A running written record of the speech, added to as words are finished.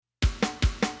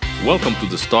Welcome to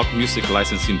the Stock Music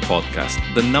Licensing Podcast,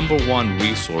 the number one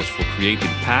resource for creating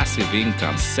passive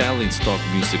income selling stock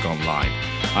music online.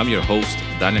 I'm your host,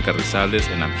 Daniel Carrizales,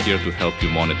 and I'm here to help you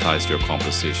monetize your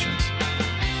compositions.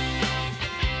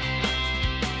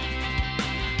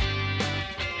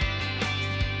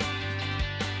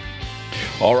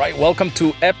 All right, welcome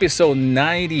to episode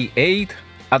 98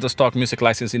 at the Stock Music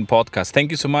Licensing Podcast. Thank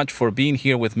you so much for being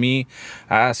here with me.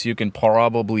 As you can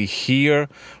probably hear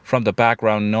from the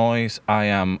background noise, I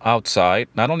am outside.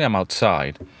 Not only am I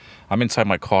outside, I'm inside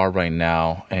my car right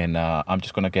now, and I'm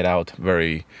just going to get out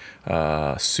very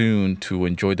soon to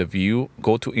enjoy the view.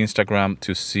 Go to Instagram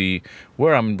to see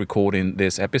where I'm recording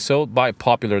this episode. By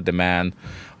popular demand,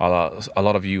 a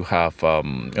lot of you have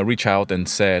reached out and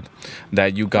said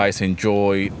that you guys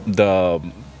enjoy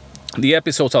the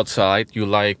episodes outside. You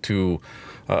like to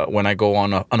when I go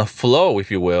on a flow,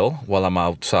 if you will, while I'm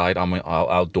outside, I'm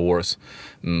outdoors,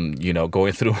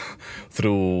 going through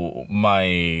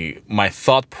my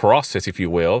thought process, if you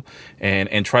will,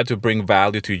 and try to bring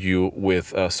value to you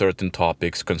with certain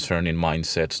topics concerning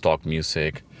mindset, stock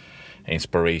music,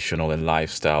 inspirational and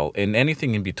lifestyle, and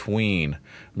anything in between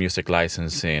music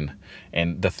licensing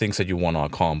and the things that you want to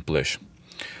accomplish.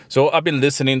 So I've been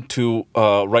listening to,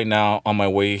 right now on my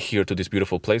way here to this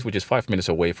beautiful place, which is 5 minutes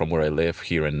away from where I live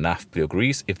here in Nafplio,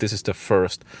 Greece. If this is the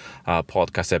first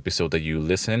podcast episode that you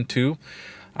listen to,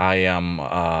 I am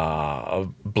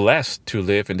blessed to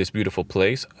live in this beautiful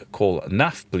place called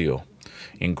Nafplio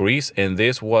in Greece. And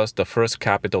this was the first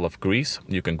capital of Greece.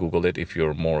 You can Google it if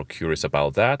you're more curious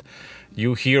about that.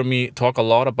 You hear me talk a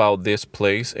lot about this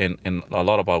place and a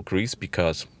lot about Greece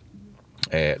because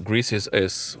Greece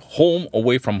is home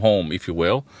away from home, if you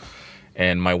will,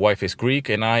 and my wife is Greek,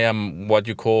 and I am what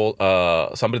you call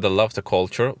somebody that loves the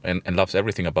culture and loves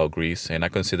everything about Greece, and I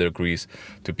consider Greece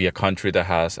to be a country that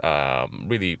has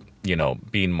really,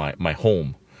 been my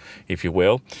home, if you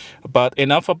will. But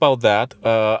enough about that.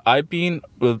 I've been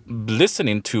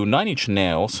listening to Nine Inch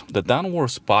Nails, The Downward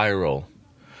Spiral,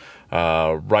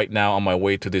 right now on my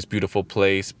way to this beautiful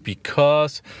place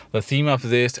because the theme of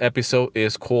this episode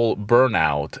is called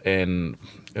Burnout, and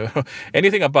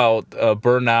anything about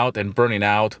burnout and burning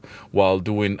out while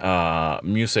doing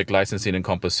music licensing and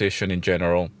composition in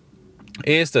general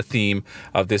is the theme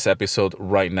of this episode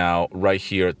right now, right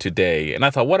here today. And I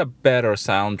thought, what a better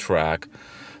soundtrack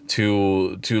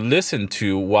to listen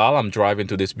to while I'm driving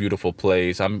to this beautiful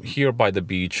place. I'm here by the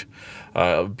beach.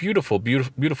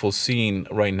 Beautiful scene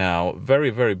right now. Very,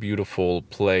 very beautiful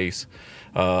place.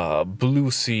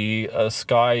 Blue sea.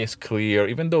 Sky is clear.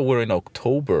 Even though we're in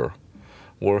October,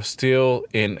 we're still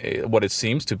in what it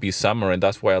seems to be summer, and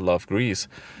that's why I love Greece.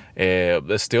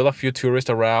 There's still a few tourists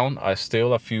around. I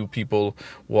still a few people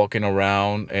walking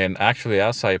around, and actually,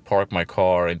 as I park my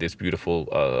car in this beautiful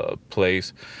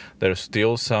place, there's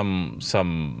still some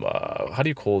how do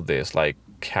you call this? Like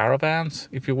caravans,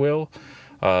 if you will,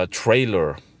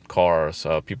 trailer cars.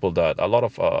 People that a lot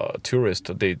of tourists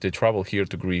they travel here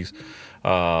to Greece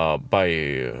by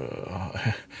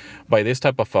by this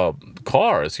type of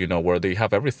cars, where they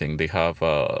have everything. They have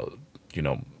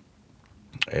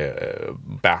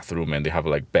bathroom, and they have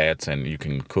like beds, and you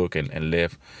can cook and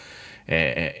live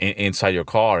inside your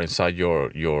car, inside your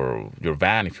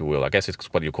van, if you will. I guess it's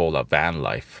what you call a van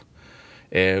life.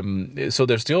 So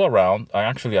they're still around. I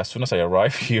actually, as soon as I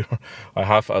arrive here, I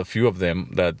have a few of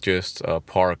them that just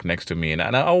park next to me, and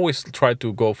I always try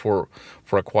to go for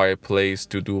a quiet place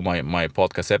to do my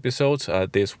podcast episodes.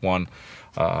 This one,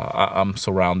 I'm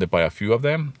surrounded by a few of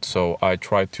them, so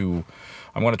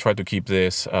I'm going to try to keep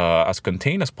this as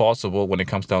contained as possible when it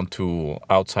comes down to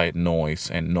outside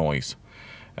noise and noise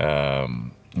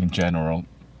in general.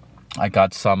 I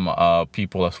got some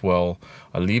people as well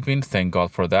leaving. Thank God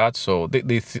for that. So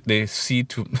they see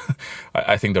to,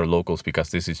 I think they're locals because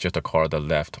this is just a car that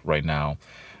left right now,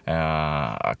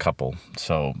 a couple.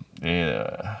 So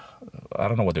I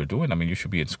don't know what they're doing. I mean, you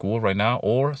should be in school right now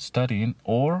or studying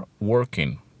or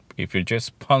working. If you're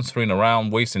just puncturing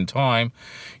around, wasting time,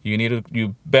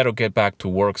 you better get back to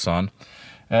work, son.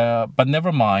 But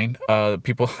never mind.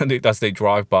 People, as they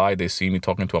drive by, they see me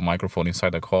talking to a microphone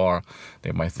inside the car.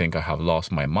 They might think I have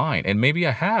lost my mind, and maybe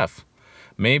I have.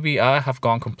 Maybe I have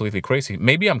gone completely crazy.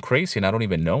 Maybe I'm crazy and I don't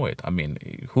even know it. I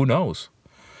mean, who knows?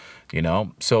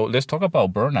 So let's talk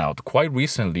about burnout. Quite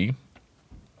recently,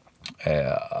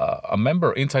 a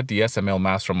member inside the SML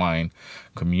Mastermind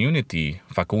community,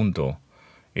 Facundo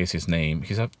is his name.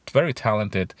 He's a very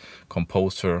talented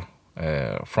composer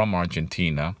from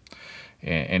Argentina,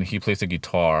 and he plays the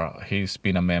guitar. He's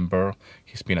been a member.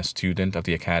 He's been a student of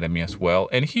the academy as well,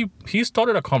 and he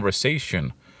started a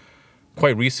conversation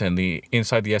quite recently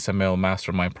inside the SML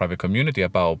Mastermind private community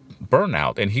about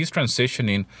burnout, and he's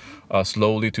transitioning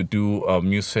slowly to do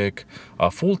music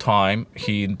full time.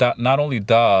 Not only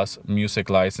does music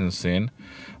licensing,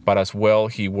 but as well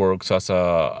he works as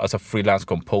a freelance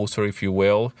composer, if you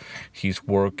will. He's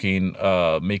working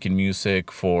making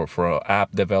music for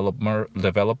app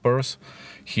developers.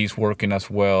 He's working as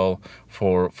well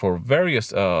for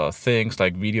various things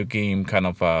like video game kind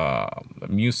of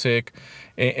music.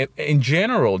 In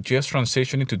general, just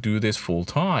transitioning to do this full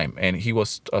time. And he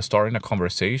was starting a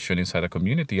conversation inside the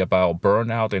community about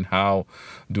burnout and how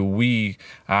do we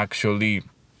actually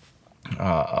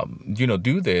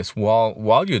do this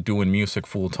while you're doing music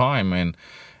full time,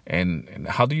 and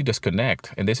how do you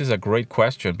disconnect? And this is a great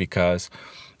question because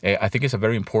I think it's a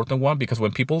very important one, because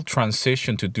when people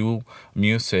transition to do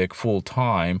music full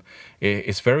time,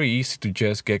 it's very easy to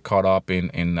just get caught up in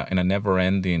a never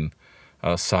ending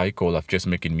cycle of just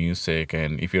making music.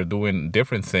 And if you're doing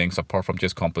different things apart from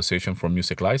just composition for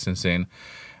music licensing,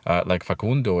 like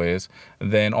Facundo is,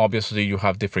 then obviously you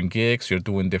have different gigs, you're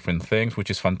doing different things,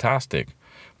 which is fantastic,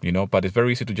 but it's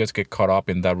very easy to just get caught up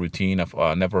in that routine of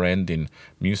never-ending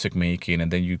music making,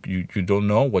 and then you don't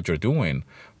know what you're doing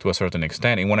to a certain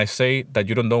extent. And when I say that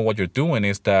you don't know what you're doing,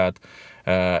 is that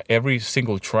every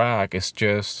single track is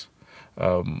just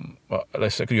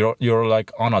let's say you're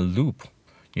like on a loop.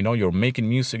 You're making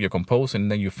music, you're composing,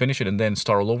 and then you finish it and then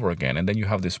start all over again. And then you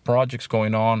have these projects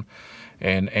going on,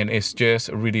 and it's just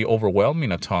really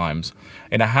overwhelming at times.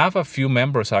 And I have a few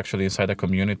members actually inside the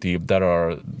community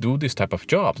that do this type of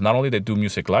jobs. Not only they do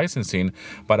music licensing,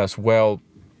 but as well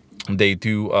they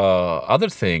do other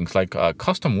things like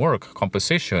custom work,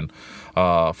 composition,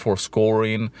 for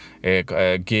scoring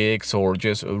gigs, or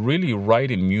just really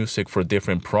writing music for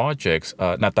different projects.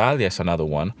 Natalia is another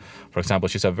one. For example,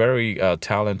 she's a very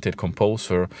talented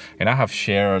composer, and I have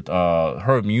shared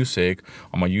her music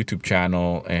on my YouTube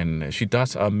channel, and she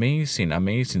does amazing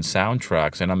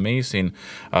soundtracks and amazing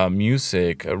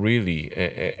music, really.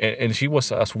 And she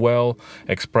was as well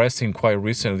expressing quite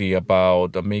recently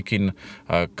about making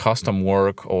custom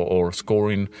work or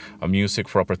scoring music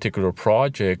for a particular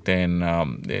project, and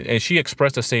she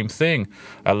expressed the same thing,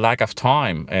 a lack of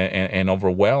time and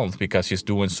overwhelmed because she's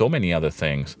doing so many other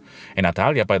things. And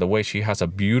Natalia, by the way, she has a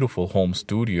beautiful home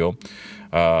studio,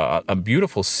 a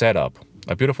beautiful setup.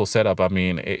 I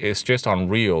mean, it's just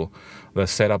unreal, the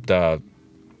setup that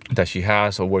she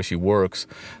has or where she works.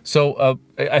 So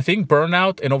I think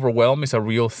burnout and overwhelm is a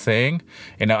real thing.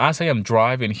 And as I am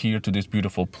driving here to this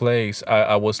beautiful place,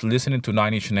 I was listening to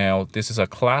Nine Inch Nails. This is a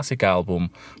classic album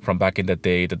from back in the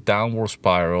day, The Downward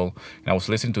Spiral. And I was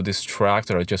listening to these tracks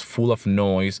that are just full of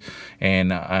noise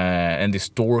and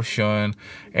distortion,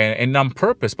 and on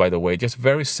purpose, by the way, just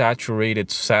very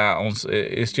saturated sounds.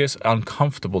 It's just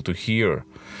uncomfortable to hear.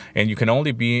 And you can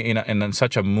only be in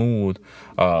such a mood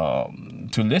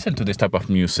to listen to this type of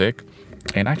music.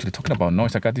 And actually, talking about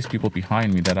noise, I got these people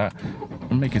behind me that are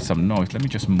making some noise. Let me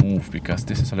just move because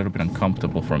this is a little bit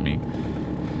uncomfortable for me.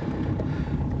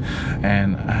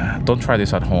 And don't try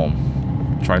this at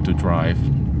home. Try to drive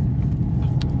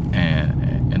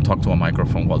and talk to a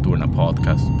microphone while doing a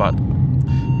podcast.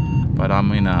 But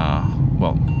I'm in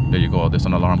well, there you go. There's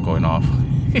an alarm going off.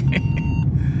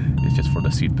 It's just for the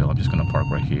seatbelt. I'm just gonna park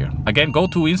right here. Again, go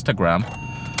to Instagram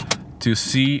to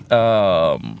see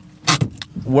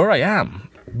where I am.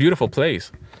 Beautiful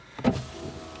place.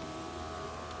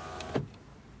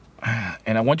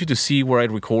 And I want you to see where I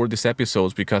record these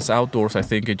episodes, because outdoors, I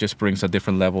think it just brings a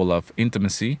different level of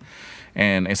intimacy,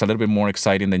 and it's a little bit more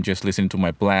exciting than just listening to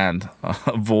my bland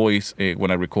voice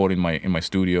when I record in my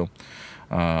studio.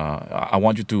 I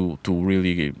want you to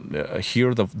really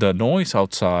hear the noise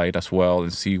outside as well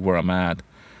and see where I'm at.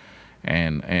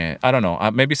 And I don't know,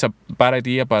 maybe it's a bad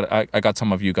idea, but I got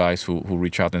some of you guys who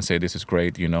reach out and say this is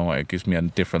great. It gives me a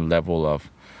different level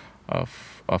of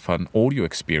an audio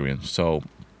experience. So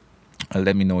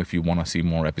let me know if you want to see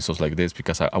more episodes like this,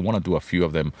 because I want to do a few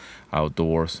of them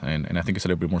outdoors, and I think it's a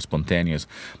little bit more spontaneous.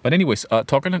 But anyways,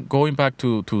 going back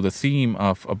to the theme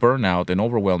of burnout and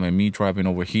overwhelm, and me driving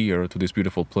over here to this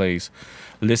beautiful place,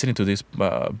 listening to this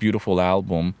beautiful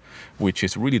album, which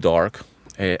is really dark.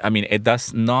 I mean, it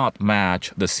does not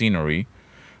match the scenery,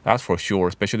 that's for sure,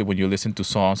 especially when you listen to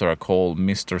songs that are called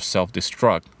Mr.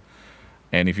 Self-Destruct.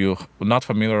 And if you're not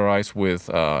familiarized with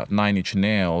Nine Inch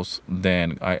Nails,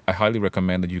 then I highly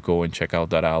recommend that you go and check out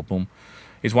that album.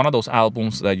 It's one of those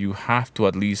albums that you have to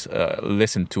at least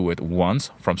listen to it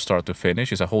once from start to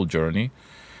finish. It's a whole journey.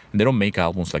 And they don't make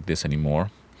albums like this anymore.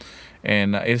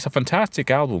 and it's a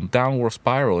fantastic album, Downward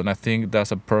Spiral, and I think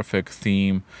that's a perfect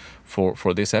theme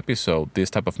for this episode. This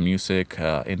type of music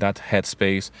in that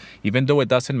headspace, even though it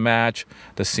doesn't match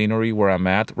the scenery where I'm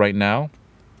at right now.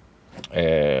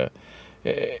 Uh,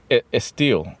 it's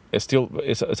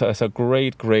a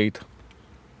great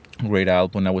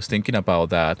album. I was thinking about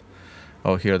that.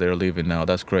 Oh, here they're leaving now.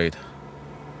 That's great.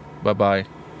 Bye bye.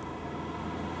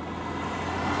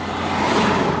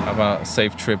 Have a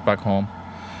safe trip back home.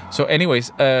 So,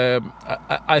 anyways,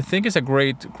 I think it's a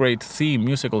great theme,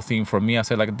 musical theme for me. I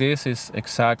said, like, this is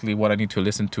exactly what I need to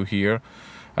listen to here.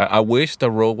 I wish the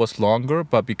road was longer,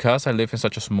 but because I live in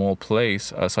such a small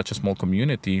place, such a small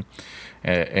community,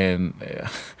 and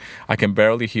I can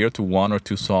barely hear to one or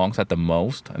two songs at the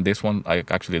most. And this one, I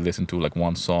actually listened to like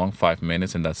one song, 5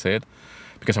 minutes, and that's it,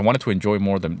 because I wanted to enjoy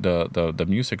more the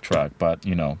music track. But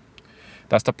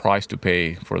that's the price to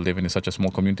pay for living in such a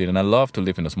small community, and I love to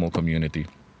live in a small community.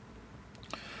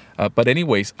 But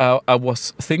anyways, I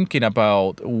was thinking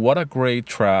about what a great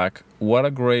track, what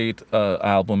a great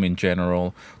album in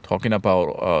general, talking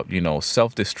about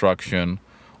self-destruction,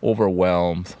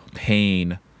 overwhelmed,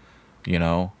 pain,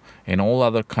 and all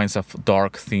other kinds of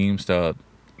dark themes.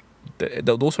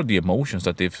 Those are the emotions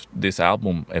that this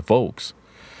album evokes.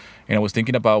 And I was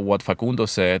thinking about what Facundo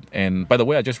said. And by the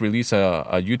way, I just released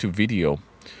a YouTube video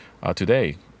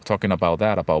today talking about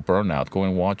that, about Burnout. Go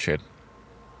and watch it.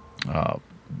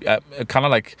 Kind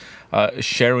of like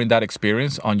sharing that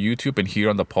experience on YouTube, and here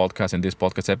on the podcast, in this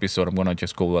podcast episode, I'm going to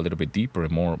just go a little bit deeper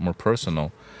and more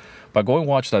personal. But go and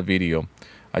watch that video.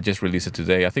 I just released it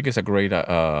today. I think it's a great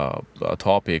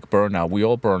topic, burnout. We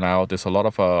all burn out. There's a lot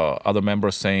of other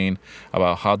members saying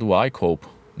about how do I cope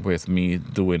with me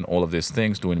doing all of these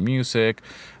things, doing music,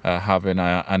 having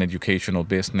an educational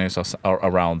business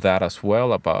around that as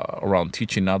well, around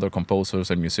teaching other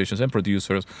composers and musicians and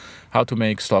producers how to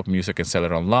make stock music and sell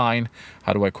it online.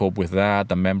 How do I cope with that?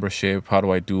 The membership. How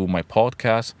do I do my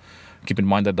podcast? Keep in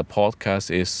mind that the podcast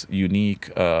is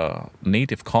unique,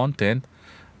 native content.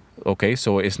 Okay,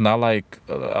 so it's not like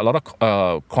a lot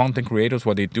of content creators.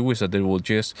 What they do is that they will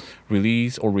just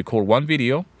release or record one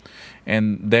video,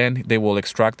 and then they will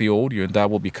extract the audio, and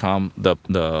that will become the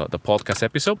podcast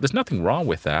episode. There's nothing wrong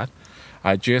with that.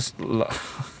 I just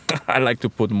I like to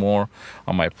put more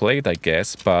on my plate, I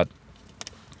guess, but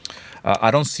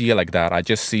I don't see it like that. I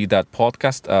just see that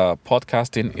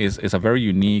podcasting is a very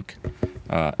unique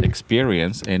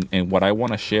experience, and what I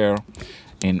want to share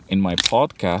in my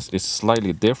podcast is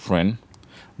slightly different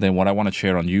than what I want to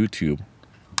share on YouTube.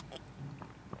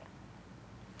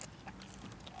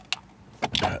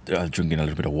 Drinking a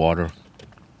little bit of water.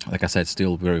 Like I said,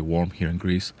 still very warm here in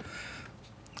Greece.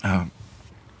 And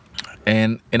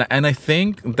I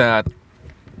think that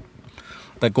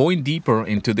going deeper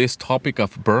into this topic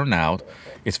of burnout,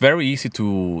 it's very easy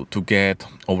to get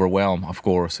overwhelmed, of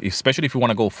course, especially if you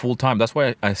want to go full time. That's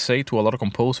why I say to a lot of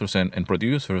composers and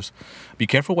producers, be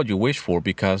careful what you wish for,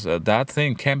 because that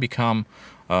thing can become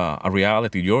a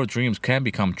reality. Your dreams can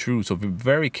become true. So be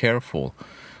very careful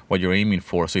what you're aiming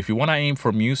for. So if you want to aim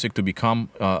for music to become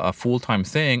a full-time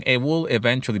thing, it will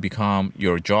eventually become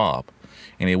your job,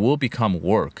 and it will become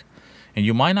work. And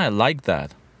you might not like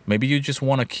that. Maybe you just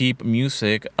want to keep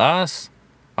music as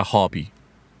a hobby.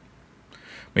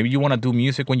 Maybe you want to do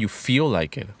music when you feel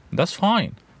like it. That's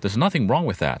fine. There's nothing wrong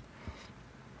with that.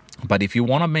 But if you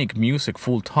want to make music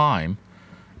full-time,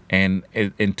 and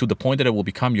to the point that it will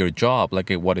become your job, like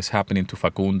what is happening to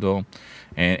Facundo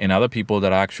and other people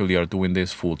that actually are doing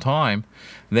this full-time,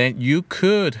 then you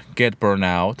could get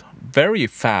burnout very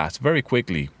fast, very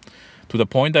quickly, to the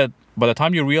point that by the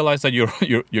time you realize that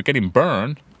you're getting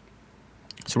burned,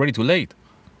 it's already too late.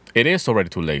 It is already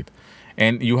too late.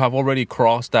 And you have already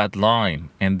crossed that line.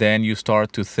 And then you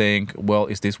start to think, well,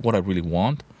 is this what I really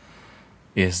want?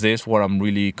 Is this what I'm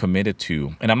really committed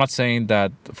to? And I'm not saying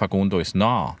that Facundo is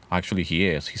not. Actually, he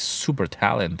is. He's super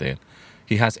talented.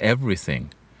 He has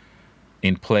everything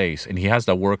in place, and he has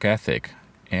the work ethic.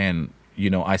 And,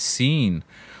 I've seen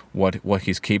what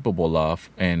he's capable of,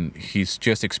 and he's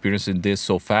just experiencing this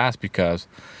so fast because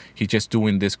he's just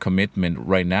doing this commitment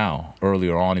right now,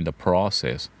 earlier on in the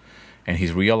process. And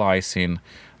he's realizing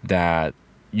that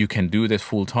you can do this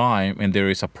full time, and there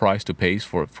is a price to pay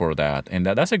for that. And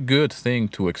that's a good thing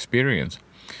to experience.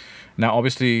 Now,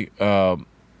 obviously,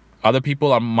 other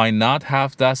people might not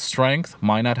have that strength,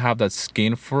 might not have that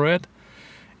skin for it.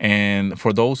 And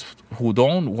for those who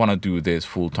don't want to do this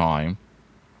full time,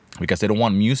 because they don't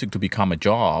want music to become a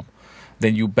job,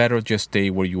 then you better just stay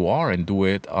where you are and do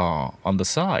it on the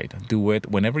side. Do it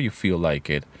whenever you feel like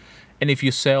it. And if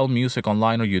you sell music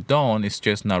online or you don't, it's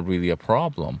just not really a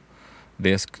problem.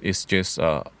 This is just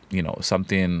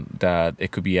something that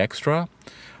it could be extra,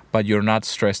 but you're not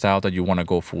stressed out that you want to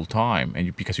go full time,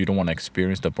 and because you don't want to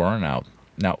experience the burnout.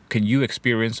 Now, can you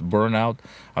experience burnout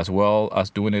as well as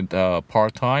doing it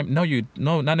part time? No,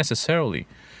 not necessarily.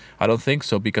 I don't think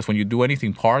so, because when you do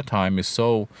anything part time, it's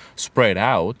so spread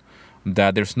out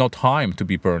that there's no time to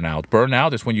be burnout.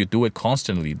 Burnout is when you do it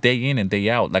constantly, day in and day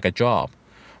out, like a job.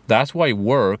 That's why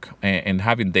work and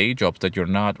having day jobs that you're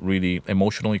not really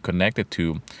emotionally connected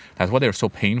to, that's why they're so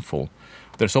painful.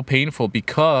 They're so painful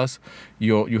because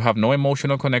you have no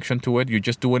emotional connection to it. You're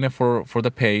just doing it for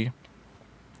the pay,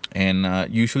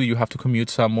 and usually you have to commute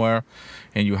somewhere,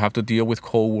 and you have to deal with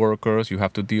coworkers, you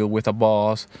have to deal with a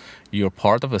boss. You're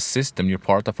part of a system, you're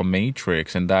part of a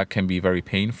matrix, and that can be very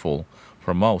painful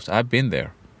for most. I've been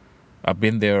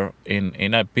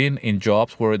in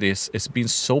jobs where it's been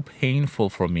so painful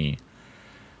for me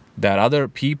that other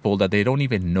people that they don't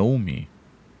even know me,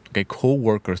 okay,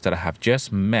 coworkers that I have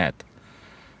just met,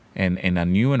 and in a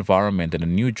new environment, in a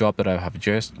new job that I have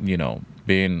just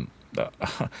been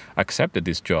accepted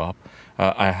this job.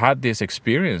 I had this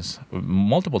experience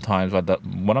multiple times, but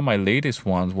one of my latest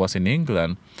ones was in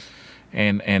England,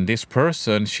 and this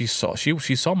person, she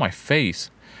saw my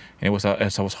face, and it was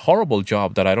a horrible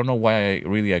job that I don't know why I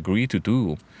really agreed to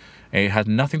do. It had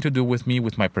nothing to do with me,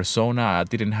 with my persona. I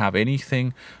didn't have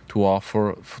anything to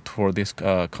offer for this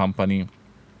company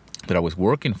that I was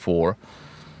working for,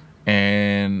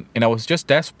 and I was just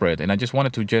desperate, and I just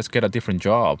wanted to just get a different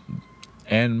job,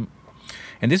 and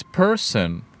this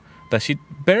person that she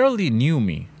barely knew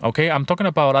me. Okay, I'm talking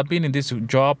about I've been in this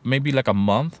job maybe like a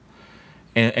month,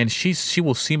 and she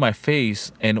will see my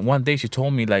face, and one day she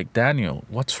told me, like, Daniel,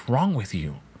 what's wrong with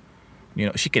you?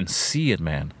 She can see it,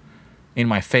 man, in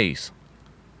my face.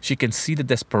 She can see the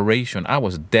desperation. I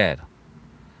was dead.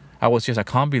 I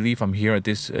can't believe I'm here at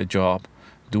this job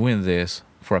doing this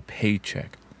for a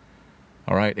paycheck.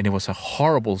 All right, and it was a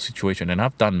horrible situation, and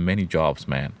I've done many jobs,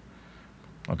 man,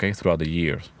 okay, throughout the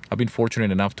years. I've been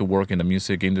fortunate enough to work in the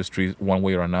music industry one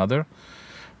way or another,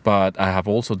 but I have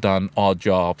also done odd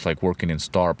jobs like working in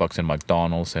Starbucks and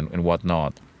McDonald's and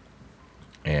whatnot.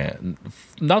 And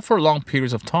not for long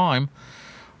periods of time,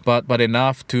 but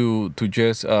enough to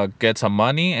just get some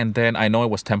money, and then I know it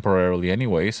was temporarily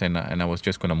anyways, and I was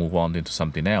just gonna move on into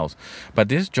something else. But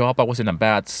this job, I was in a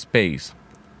bad space.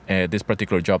 This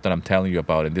particular job that I'm telling you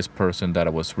about, and this person that I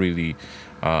was really,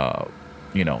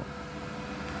 you know,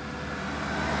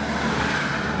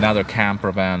 another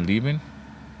camper van leaving.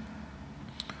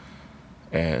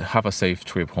 Have a safe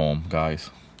trip home, guys.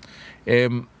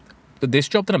 This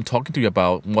job that I'm talking to you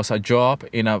about was a job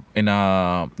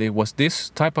it was this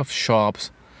type of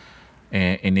shops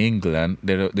in England.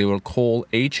 They were called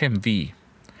HMV.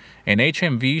 And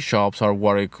HMV shops are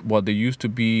what they used to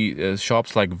be,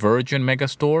 shops like Virgin mega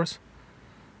stores,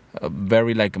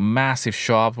 very like massive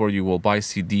shop where you will buy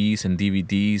CDs and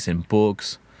DVDs and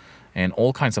books and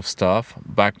all kinds of stuff.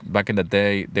 Back in the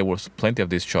day, there was plenty of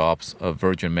these shops,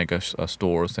 Virgin mega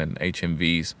stores and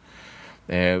HMVs.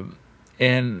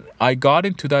 And I got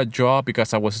into that job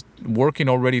because I was working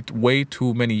already way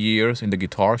too many years in the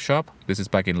guitar shop. This is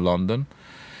back in London.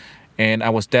 And I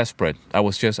was desperate. I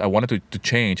wanted to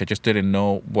change. I just didn't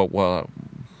know what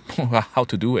how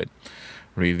to do it,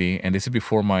 really. And this is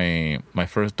before my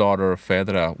first daughter,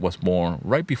 Fedra, was born,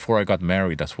 right before I got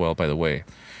married as well, by the way.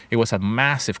 It was a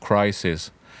massive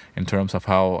crisis in terms of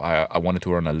how I wanted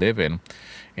to earn a living.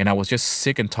 And I was just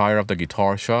sick and tired of the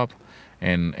guitar shop.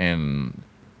 And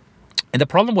the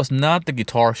problem was not the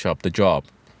guitar shop, the job,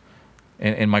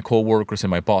 and my coworkers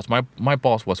and my boss. My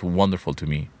boss was wonderful to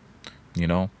me, you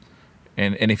know.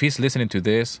 And if he's listening to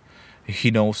this, he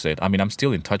knows it. I mean, I'm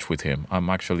still in touch with him. I'm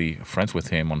actually friends with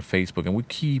him on Facebook, and we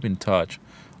keep in touch.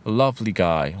 A lovely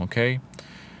guy, okay?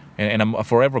 And I'm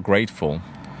forever grateful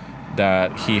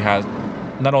that he has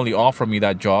not only offered me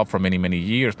that job for many, many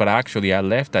years, but actually I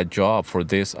left that job for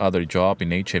this other job in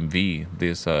HMV,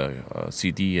 this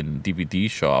CD and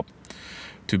DVD shop,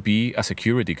 to be a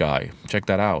security guy. Check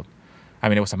that out. I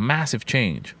mean, it was a massive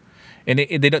change. And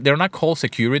they're not called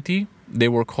security. They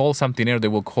were called something else. They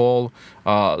were called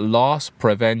loss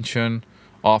prevention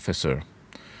officer.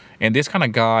 And these kind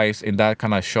of guys in that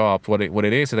kind of shop, what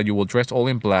it is that you will dress all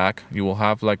in black. You will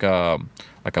have like a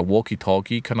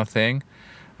walkie-talkie kind of thing,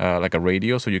 like a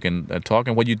radio, so you can talk.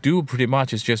 And what you do pretty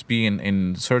much is just be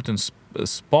in certain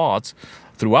spots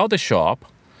throughout the shop,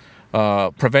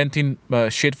 preventing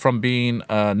shit from being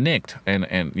nicked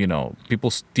and people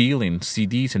stealing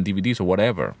CDs and DVDs or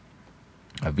whatever.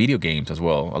 Video games as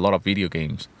well, a lot of video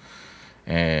games.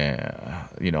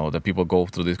 That people go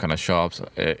through these kind of shops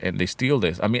and they steal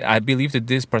this. I mean, I believe that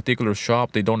this particular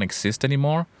shop, they don't exist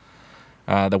anymore.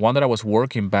 The one that I was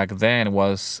working back then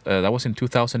was that was in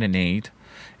 2008,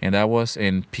 and that was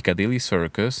in Piccadilly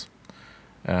Circus,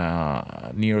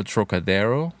 near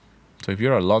Trocadero. So if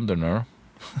you're a Londoner,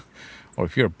 or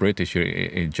if you're British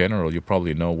in general, you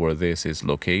probably know where this is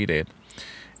located.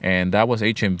 And that was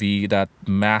HMV, that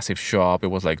massive shop. It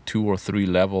was like 2 or 3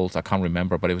 levels. I can't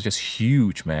remember, but it was just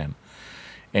huge, man.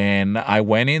 And I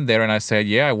went in there and I said,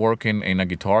 yeah, I work in a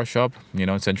guitar shop,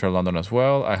 in central London as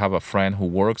well. I have a friend who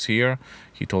works here.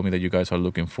 He told me that you guys are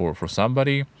looking for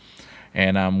somebody,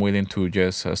 and I'm willing to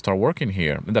just start working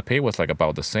here. And the pay was like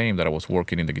about the same that I was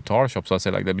working in the guitar shop. So I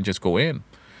said, like, let me just go in.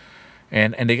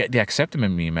 And they accepted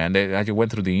me, man. I just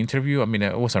went through the interview. I mean,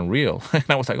 it was unreal. And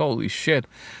I was like, holy shit,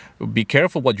 be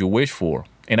careful what you wish for.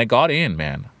 And I got in,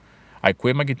 man. I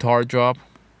quit my guitar job.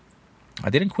 I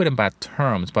didn't quit in bad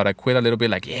terms, but I quit a little bit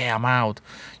like, yeah, I'm out.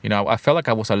 I felt like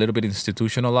I was a little bit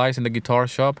institutionalized in the guitar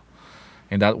shop,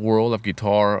 in that world of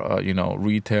guitar,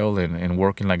 retail and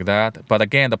working like that. But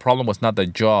again, the problem was not the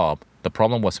job. The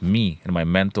problem was me and my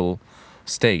mental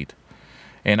state.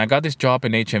 And I got this job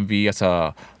in HMV as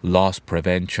a loss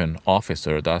prevention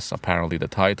officer. That's apparently the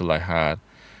title I had.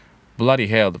 Bloody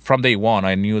hell. From day one,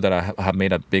 I knew that I had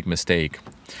made a big mistake.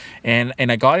 And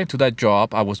I got into that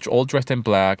job. I was all dressed in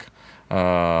black,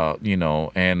 and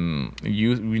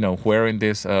wearing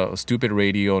this stupid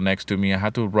radio next to me. I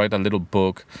had to write a little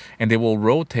book, and they will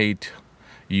rotate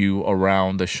you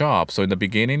around the shop. So in the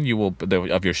beginning,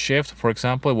 of your shift, for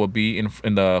example, it will be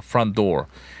in the front door,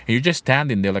 and you're just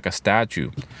standing there like a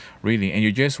statue, really, and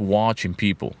you're just watching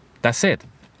people. That's it.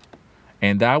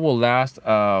 And that will last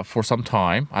for some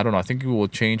time. I don't know. I think you will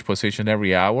change position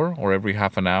every hour or every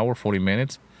half an hour, 40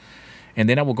 minutes. And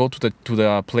then I will go to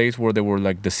the place where there were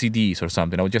like the CDs or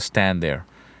something. I would just stand there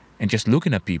and just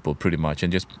looking at people pretty much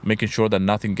and just making sure that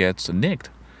nothing gets nicked.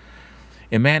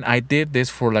 And man, I did this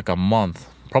for like a month,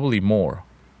 probably more.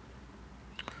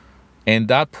 In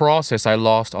that process, I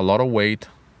lost a lot of weight.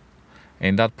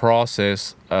 In that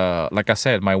process, like I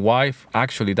said, my wife,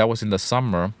 actually, that was in the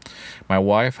summer. My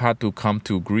wife had to come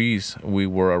to Greece. We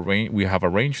have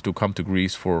arranged to come to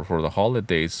Greece for the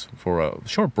holidays, for a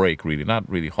short break, really, not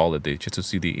really holiday, just to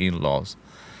see the in-laws,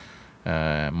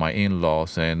 my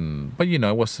in-laws. But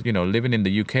it was, living in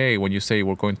the UK, when you say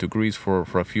we're going to Greece for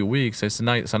a few weeks, it's a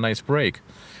nice break.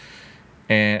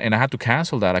 And I had to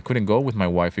cancel that. I couldn't go with my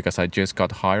wife because I just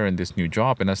got hired in this new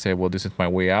job. And I said, well, this is my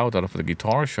way out of the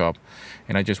guitar shop.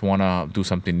 And I just want to do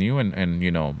something new and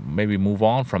maybe move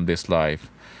on from this life.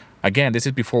 Again, this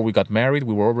is before we got married.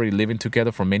 We were already living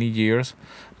together for many years.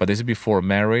 But this is before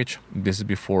marriage. This is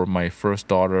before my first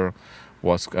daughter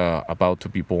was about to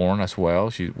be born as well.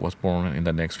 She was born in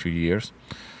the next few years.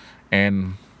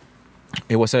 And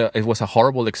it was a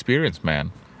horrible experience,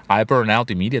 man. I burned out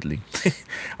immediately.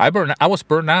 I was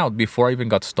burned out before I even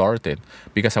got started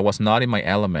because I was not in my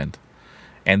element.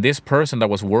 And this person that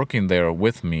was working there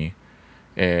with me,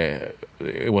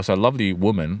 it was a lovely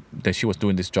woman that she was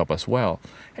doing this job as well.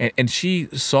 And she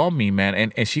saw me, man,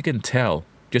 and she can tell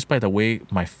just by the way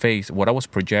my face, what I was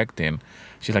projecting.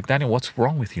 She's like, Daniel, what's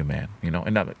wrong with you, man?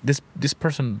 And this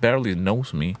person barely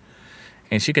knows me,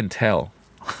 and she can tell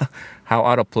how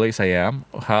out of place I am,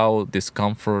 how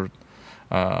discomfort.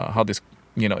 How this,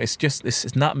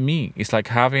 it's not me. It's like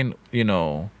having,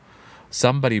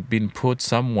 somebody being put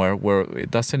somewhere where it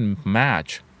doesn't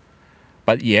match.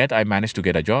 But yet I managed to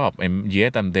get a job, and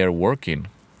yet I'm there working,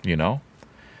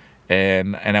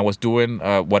 and I was doing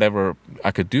whatever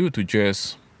I could do to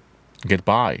just get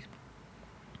by.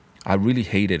 I really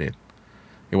hated it.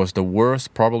 It was the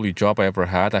worst probably job I ever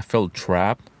had. I felt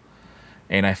trapped,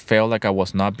 and I felt like I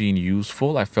was not being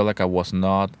useful. I felt like I was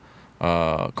not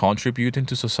contributing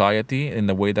to society in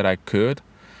the way that I could.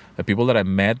 The people that I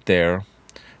met there,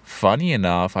 funny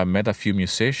enough, I met a few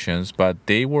musicians, but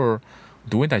they were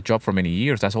doing that job for many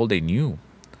years. That's all they knew.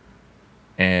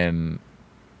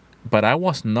 But I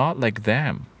was not like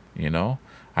them,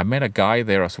 I met a guy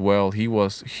there as well. He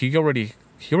already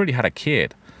had a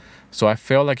kid. So I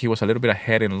felt like he was a little bit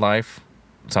ahead in life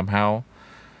somehow.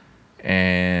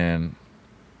 And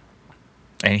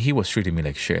he was treating me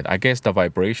like shit. I guess the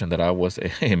vibration that I was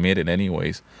emitting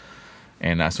anyways.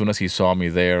 And as soon as he saw me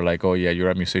there, like, oh yeah, you're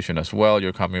a musician as well.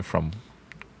 You're coming from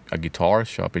a guitar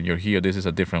shop and you're here. This is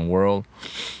a different world.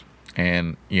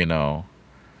 And,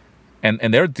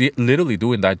 and they're literally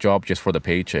doing that job just for the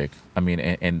paycheck. I mean,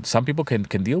 and some people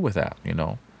can deal with that,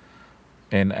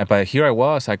 but here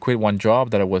I quit one job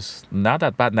that was not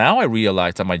that bad. Now I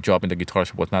realized that my job in the guitar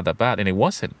shop was not that bad. And it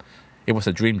wasn't. It was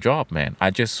a dream job, man. I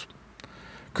just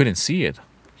couldn't see it.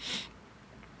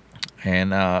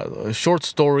 And a short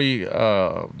story,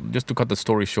 just to cut the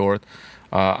story short,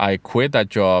 I quit that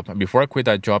job. Before I quit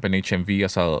that job in HMV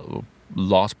as a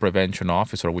loss prevention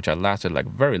officer, which I lasted like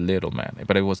very little, man.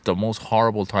 But it was the most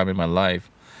horrible time in my life.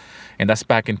 And that's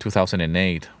back in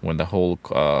 2008 when the whole,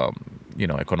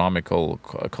 economical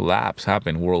collapse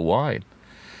happened worldwide.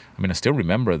 I mean, I still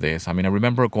remember this. I mean, I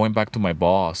remember going back to my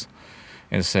boss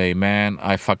and say, man,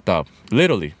 I fucked up.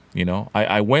 Literally,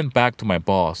 I went back to my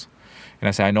boss and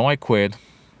I said, I know I quit,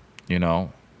 you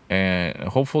know, and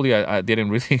hopefully I didn't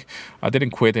really, I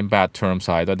didn't quit in bad terms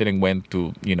either. I didn't went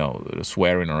to,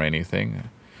 swearing or anything.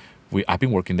 I've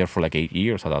been working there for like 8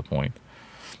 years at that point.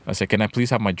 I said, can I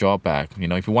please have my job back?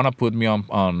 If you want to put me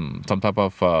on some type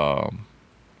of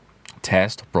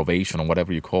test, probation, or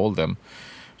whatever you call them,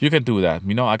 you can do that.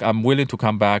 I'm willing to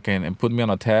come back and put me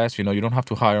on a test. You don't have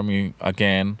to hire me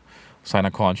again, sign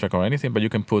a contract or anything, but you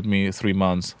can put me 3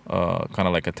 months, kind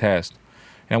of like a test.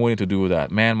 And I'm willing to do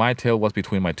that. Man, my tail was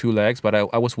between my two legs, but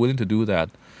I was willing to do that.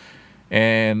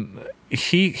 And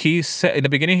he said in the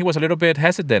beginning he was a little bit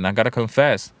hesitant. I gotta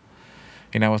confess.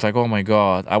 And I was like, oh my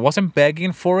God. I wasn't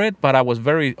begging for it, but I was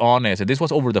very honest. And this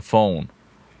was over the phone,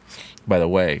 by the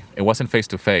way. It wasn't face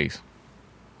to face.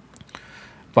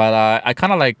 But I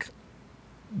kind of like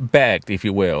begged, if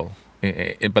you will,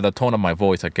 by the tone of my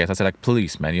voice, I guess. I said, like,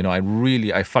 please, man,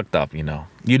 I fucked up, You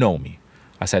know me.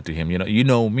 I said to him, you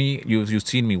know me. You've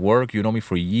seen me work. You know me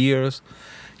for years.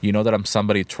 You know that I'm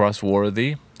somebody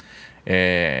trustworthy.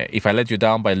 If I let you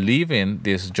down by leaving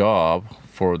this job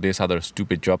for this other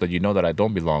stupid job that you know that I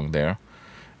don't belong there,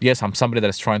 yes, I'm somebody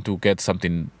that's trying to get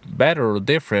something better or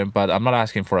different, but I'm not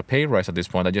asking for a pay rise at this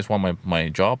point. I just want my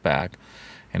job back.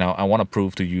 And I want to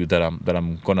prove to you that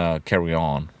I'm gonna carry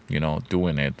on,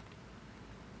 doing it.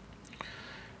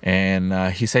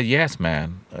 And he said, yes,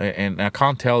 man. And I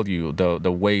can't tell you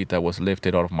the weight that was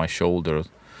lifted out of my shoulders.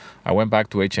 I went back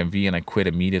to HMV and I quit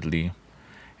immediately.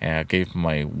 And I gave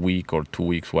my week or 2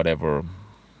 weeks, whatever,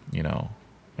 you know,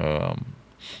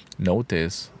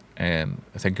 notice. And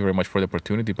thank you very much for the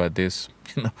opportunity. But this,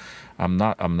 I'm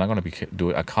not gonna be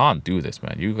doing. I can't do this,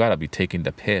 man. You gotta be taking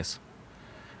the piss.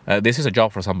 This is a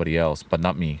job for somebody else, but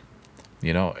not me.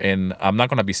 And I'm not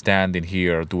gonna be standing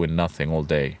here doing nothing all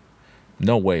day.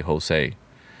 No way, Jose.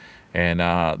 And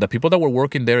the people that were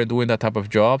working there and doing that type of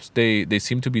jobs, they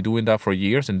seem to be doing that for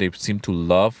years, and they seem to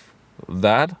love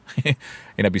that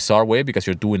in a bizarre way, because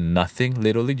you're doing nothing.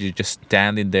 Literally, you're just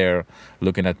standing there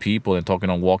looking at people and talking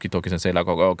on walkie-talkies and say like,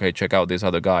 oh, okay, check out this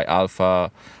other guy,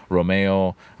 Alpha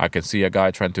Romeo. I can see a guy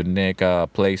trying to nick a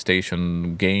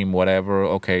PlayStation game, whatever.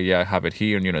 Okay, yeah, I have it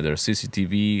here. And there's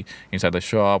CCTV inside the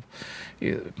shop.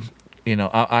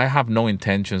 I have no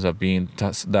intentions of being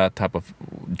that type of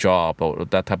job or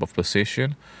that type of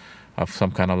position of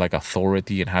some kind of like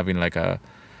authority and having like a,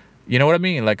 you know what I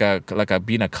mean? Like a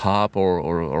being a cop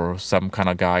or some kind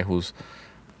of guy who's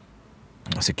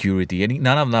a security.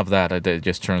 None of that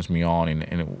just turns me on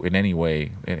in any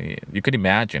way. You can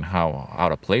imagine how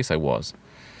out of place I was.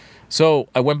 So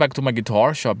I went back to my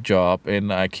guitar shop job,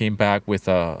 and I came back with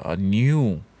a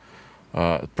new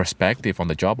perspective on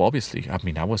the job. Obviously, I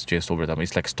mean, I was just over them.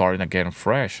 It's like starting again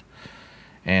fresh,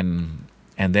 and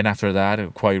then after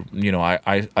that, quite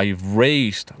I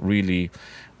raised really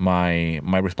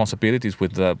my responsibilities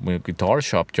with the guitar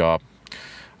shop job.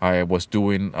 I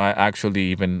actually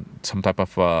even some type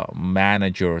of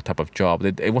manager type of job.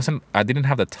 It wasn't. I didn't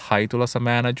have the title as a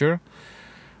manager,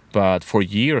 but for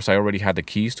years I already had the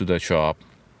keys to the shop,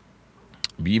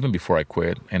 even before I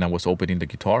quit, and I was opening the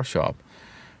guitar shop.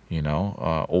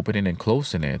 Opening and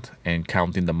closing it and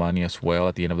counting the money as well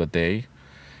at the end of the day.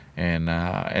 And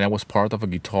I was part of a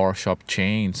guitar shop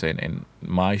chains, and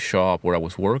my shop where I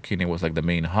was working, it was like the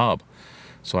main hub.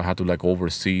 So I had to like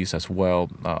oversee as well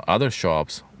other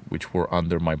shops which were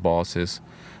under my boss's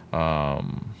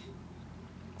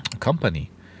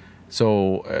company.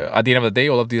 So at the end of the day,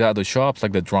 all of these other shops,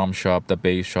 like the drum shop, the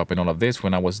bass shop, and all of this,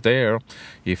 when I was there,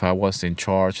 if I was in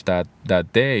charge that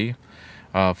day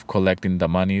of collecting the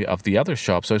money of the other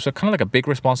shops. So it's kind of like a big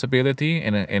responsibility,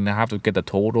 and I have to get the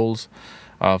totals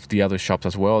of the other shops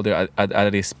as well.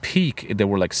 At its peak, there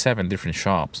were like 7 different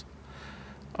shops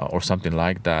or something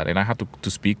like that. And I had to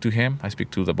speak to him. I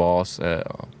speak to the boss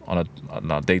on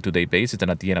a day-to-day basis. And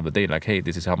at the end of the day, like, hey,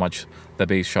 this is how much the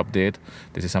bass shop did.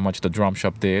 This is how much the drum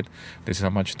shop did. This is how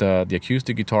much the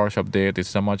acoustic guitar shop did. This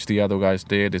is how much the other guys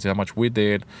did. This is how much we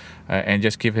did. And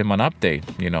just give him an update,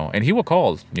 And he will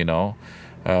call,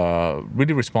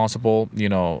 really responsible,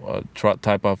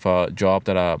 type of job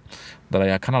that I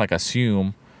kind of like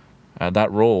assume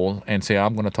that role and say,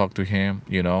 I'm going to talk to him,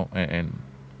 and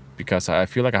because I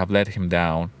feel like I have let him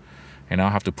down, and now I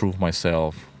have to prove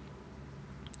myself,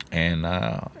 and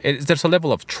there's a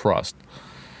level of trust.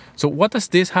 So what does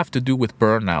this have to do with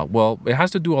burnout? Well, it has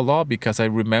to do a lot because I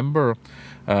remember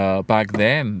back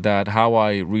then that how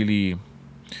I really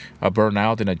burned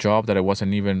out in a job that I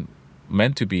wasn't even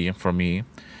meant to be for me.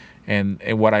 And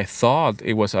what I thought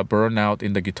it was a burnout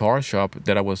in the guitar shop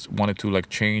that I was wanted to like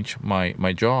change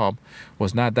my job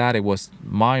was not that. It was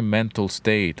my mental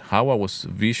state, how I was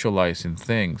visualizing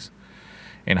things,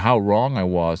 and how wrong I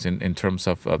was in terms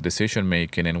of decision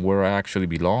making and where I actually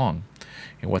belong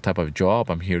and what type of job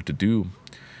I'm here to do.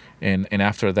 And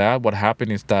after that, what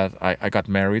happened is that I got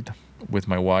married with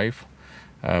my wife.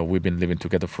 We've been living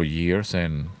together for years,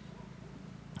 and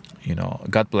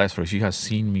God bless her. She has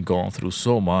seen me going through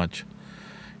so much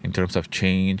in terms of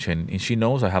change, and she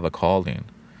knows I have a calling.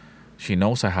 She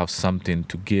knows I have something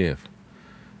to give.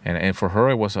 And for her,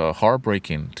 it was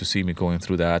heartbreaking to see me going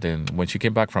through that. And when she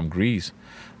came back from Greece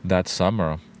that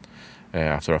summer,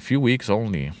 after a few weeks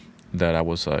only, that I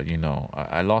was,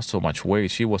 I lost so much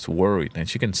weight. She was worried, and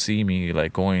she can see me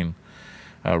like going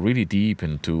really deep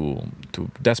into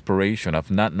desperation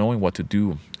of not knowing what to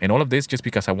do, and all of this just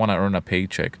because I want to earn a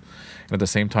paycheck, and at the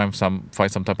same time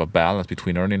find some type of balance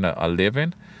between earning a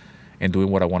living and doing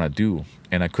what I want to do.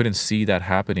 And I couldn't see that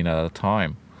happening at the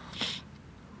time.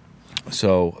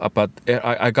 So, but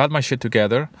I got my shit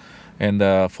together, and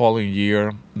the following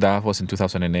year, that was in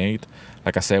 2008.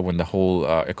 Like I said, when the whole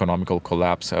economical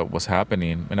collapse was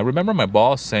happening, and I remember my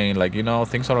boss saying, like,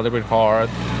 things are a little bit hard.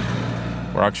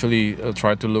 We're actually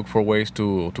trying to look for ways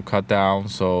to cut down.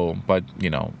 So, but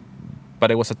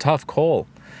it was a tough call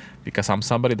because I'm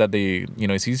somebody that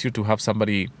it's easier to have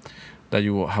somebody that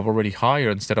you have already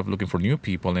hired instead of looking for new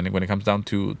people. And when it comes down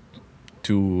to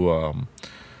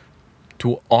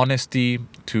honesty,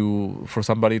 for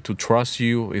somebody to trust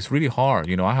you, it's really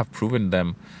hard. I have proven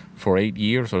them for 8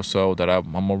 years or so that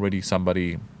I'm already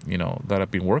somebody, that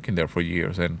I've been working there for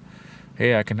years. And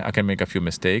hey, I can make a few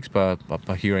mistakes, but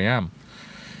here I am.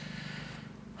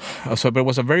 But it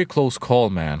was a very close call,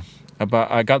 man.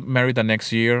 But I got married the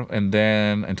next year, and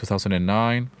then in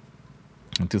 2009,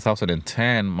 in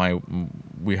 2010,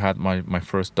 we had my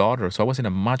first daughter. So I was in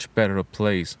a much better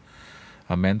place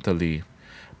mentally.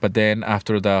 But then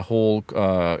after the whole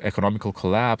economical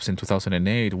collapse in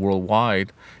 2008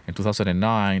 worldwide, in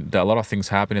 2009, a lot of things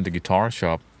happened in the guitar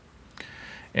shop.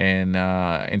 And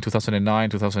in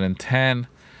 2009, 2010,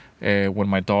 when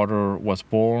my daughter was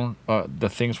born, the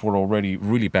things were already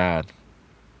really bad,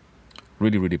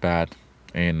 really, really bad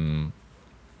in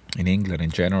England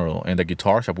in general. And the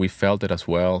guitar shop, we felt it as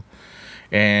well.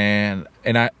 And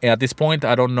at this point,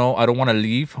 I don't know. I don't want to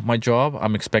leave my job.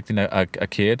 I'm expecting a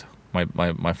kid,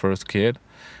 my first kid.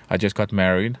 I just got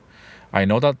married. I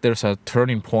know that there's a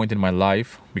turning point in my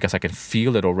life because I can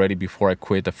feel it already before I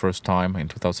quit the first time in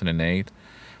 2008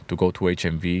 to go to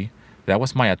HMV. That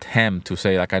was my attempt to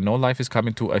say, like, I know life is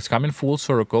it's coming full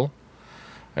circle,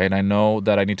 and I know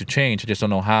that I need to change. I just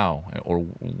don't know how or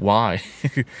why.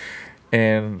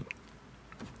 and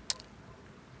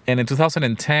in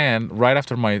 2010, right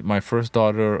after my first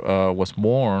daughter was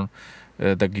born,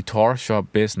 the guitar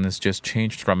shop business just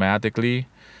changed dramatically.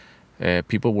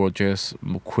 People were just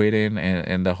quitting,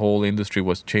 and the whole industry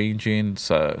was changing.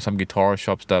 So some guitar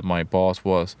shops that my boss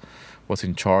was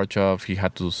in charge of, he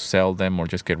had to sell them or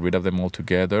just get rid of them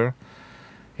altogether.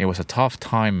 It was a tough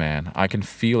time, man. I can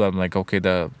feel I'm like, okay,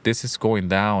 this is going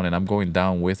down, and I'm going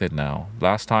down with it now.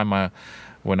 Last time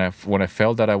when I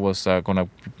felt that I was gonna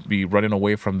be running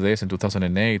away from this in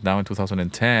 2008, now in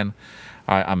 2010,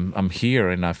 I'm here,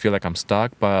 and I feel like I'm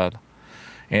stuck.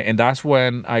 And that's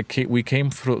when we came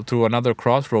through another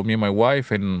crossroad, me and my wife,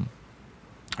 and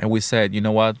we said, you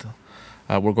know what,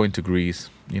 we're going to Greece.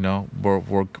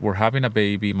 We're having a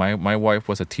baby. My wife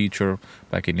was a teacher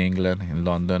back in England, in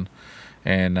London,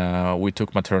 and we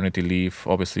took maternity leave,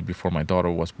 obviously before my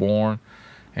daughter was born,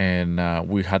 and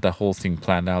we had the whole thing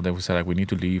planned out. That we said, like, we need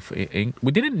to leave.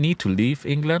 We didn't need to leave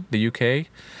England, the UK,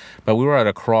 but we were at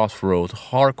a crossroad,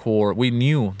 hardcore. We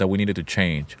knew that we needed to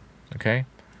change. Okay.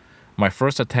 My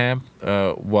first attempt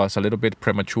was a little bit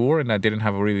premature, and I didn't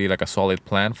have really like a solid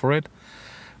plan for it.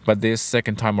 But this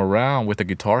second time around with the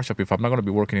guitar shop, if I'm not going to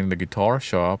be working in the guitar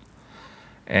shop,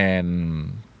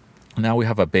 and now we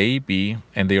have a baby,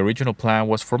 and the original plan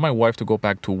was for my wife to go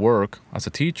back to work as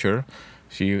a teacher.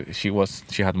 She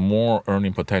had more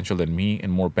earning potential than me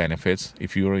and more benefits.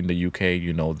 If you're in the UK,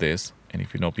 you know this, and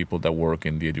if you know people that work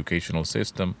in the educational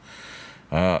system,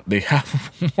 they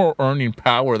have more earning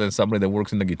power than somebody that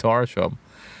works in the guitar shop.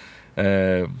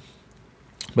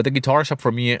 But the guitar shop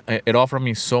for me, it offered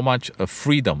me so much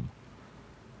freedom.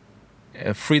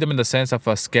 Freedom in the sense of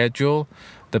a schedule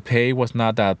The pay was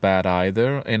not that bad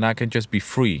either, and I can just be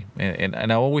free.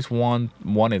 And I always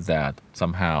wanted that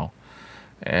somehow.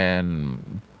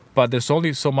 And but there's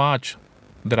only so much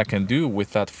that I can do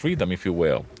with that freedom, if you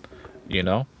will. You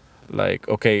know, like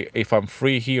okay, if I'm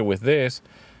free here with this,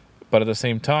 but at the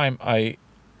same time, I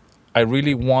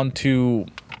really want to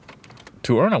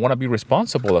earn. I want to be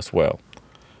responsible as well.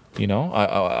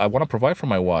 I want to provide for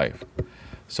my wife.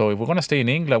 So if we're gonna stay in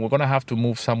England, we're gonna have to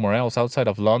move somewhere else outside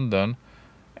of London,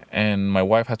 and my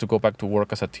wife has to go back to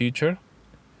work as a teacher,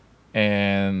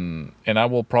 and I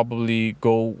will probably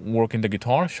go work in the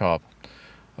guitar shop,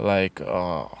 like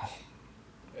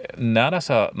not as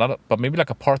a not a, but maybe like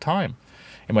a part time.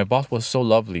 And my boss was so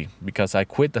lovely because I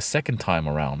quit the second time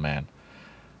around, man.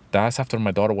 That's after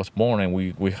my daughter was born, and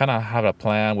we kind of had a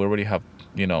plan. We already have,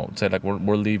 said like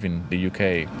we're leaving the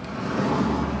UK.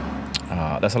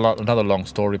 That's another long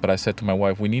story, but I said to my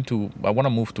wife, I want to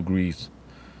move to Greece.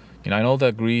 I know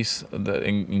that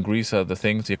in Greece,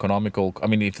 the economical, I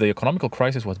mean, if the economical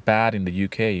crisis was bad in the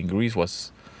UK, in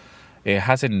Greece it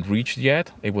hasn't reached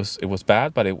yet. It was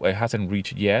bad, but it hasn't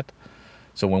reached yet.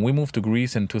 So when we moved to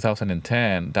Greece in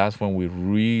 2010, that's when we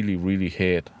really, really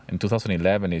hit. In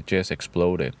 2011, it just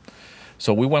exploded.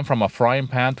 So we went from a frying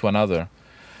pan to another.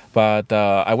 But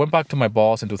I went back to my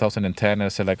boss in 2010 and I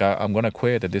said, like, I'm going to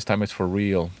quit, and this time it's for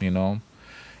real. And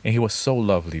he was so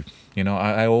lovely.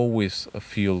 I always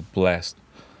feel blessed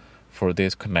for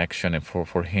this connection and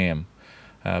for him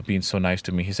being so nice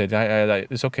to me. He said,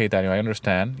 it's okay, Daniel, I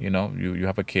understand. You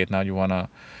have a kid now.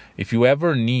 If you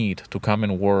ever need to come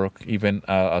and work, even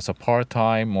as a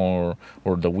part-time or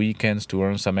the weekends to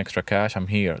earn some extra cash, I'm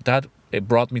here. It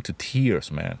brought me to tears,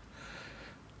 man,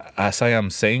 as I am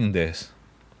saying this,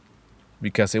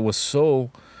 because it was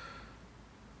so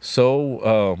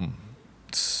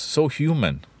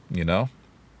human.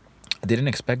 I didn't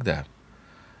expect that.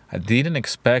 I didn't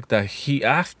expect that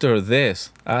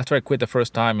after I quit the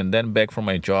first time and then begged for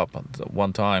my job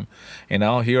one time, and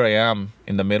now here I am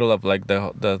in the middle of like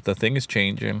the thing is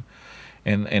changing,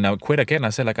 and I quit again. I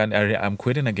said like I'm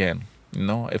quitting again.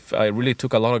 If I really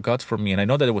took a lot of guts for me, and I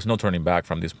know that there was no turning back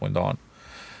from this point on,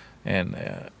 and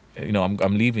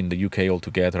I'm leaving the UK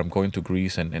altogether. I'm going to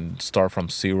Greece and start from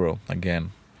zero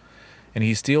again, and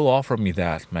he still offered me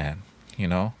that, man.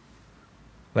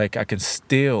 Like I can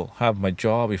still have my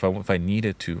job if I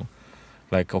needed to.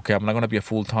 Like, okay, I'm not gonna be a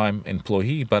full-time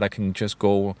employee, but I can just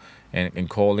go and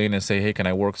call in and say, hey, can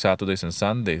I work Saturdays and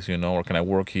Sundays, or can I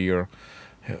work here?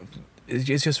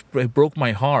 It broke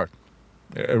my heart.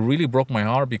 It really broke my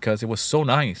heart because it was so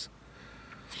nice.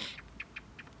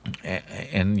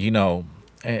 And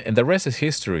the rest is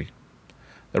history.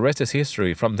 The rest is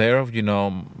history. From there,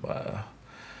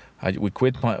 we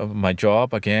quit my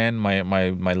job again. My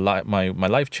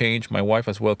life changed. My wife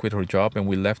as well quit her job, and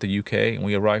we left the UK and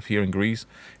we arrived here in Greece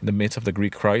in the midst of the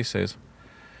Greek crisis.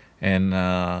 And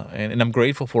I'm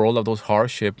grateful for all of those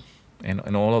hardship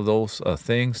and all of those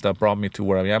things that brought me to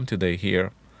where I am today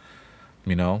here.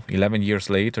 11 years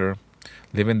later,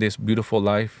 living this beautiful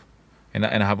life, and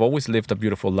I have always lived a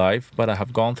beautiful life, but I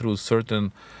have gone through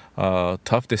certain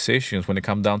tough decisions when it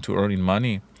comes down to earning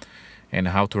money and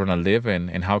how to earn a living,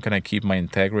 and how can I keep my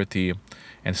integrity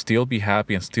and still be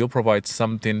happy and still provide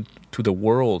something to the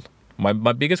world. My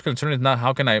biggest concern is not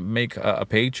how can I make a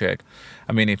paycheck.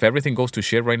 I mean, if everything goes to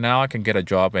shit right now, I can get a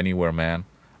job anywhere, man.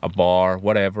 A bar,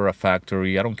 whatever, a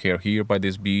factory, I don't care. Here by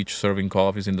this beach, serving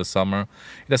coffees in the summer.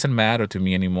 It doesn't matter to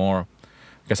me anymore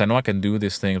because I know I can do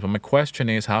these things. But my question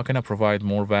is, how can I provide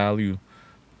more value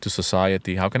to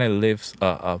society? How can I leave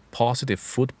a positive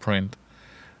footprint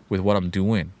with what I'm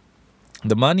doing?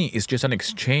 The money is just an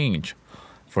exchange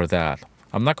for that.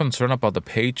 I'm not concerned about the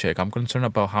paycheck. I'm concerned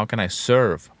about how can I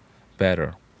serve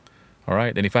better. All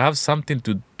right. And if I have something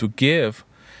to give,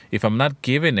 if I'm not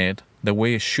giving it the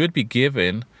way it should be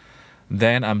given,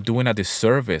 then I'm doing a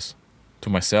disservice to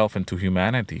myself and to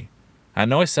humanity. I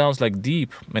know it sounds like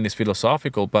deep and it's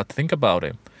philosophical, but think about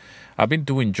it. I've been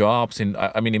doing jobs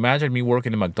I mean, imagine me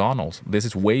working in McDonald's. This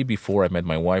is way before I met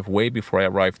my wife, way before I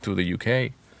arrived to the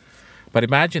UK. But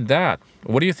imagine that.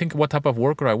 What do you think? What type of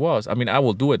worker I was? I mean, I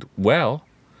will do it well,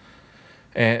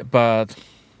 but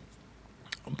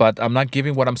I'm not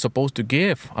giving what I'm supposed to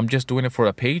give. I'm just doing it for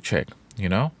a paycheck,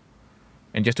 and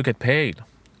just to get paid.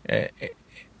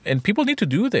 And people need to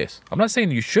do this. I'm not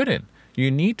saying you shouldn't.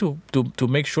 You need to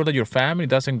make sure that your family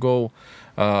doesn't go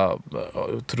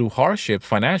through hardship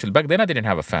financially. Back then, I didn't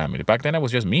have a family. Back then, it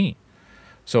was just me.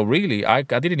 So really, I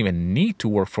didn't even need to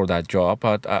work for that job,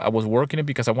 but I was working it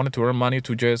because I wanted to earn money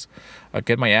to just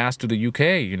get my ass to the UK,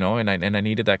 and I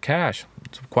needed that cash.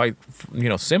 It's quite,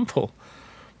 simple.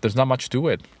 There's not much to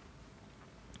it.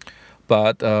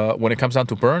 But when it comes down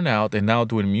to burnout and now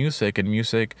doing music, and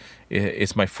music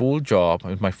is my full job,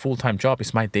 my full-time job,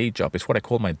 it's my day job. It's what I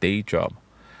call my day job.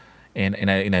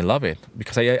 And I love it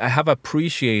because I have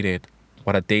appreciated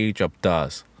what a day job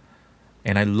does.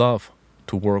 And I love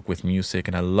to work with music,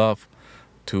 and I love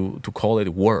to call it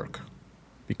work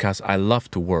because I love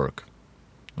to work.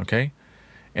 Okay?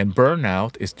 And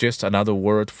burnout is just another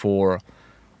word for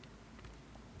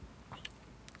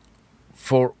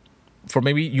for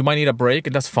maybe you might need a break,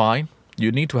 and that's fine.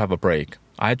 You need to have a break.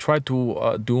 I try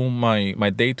to do my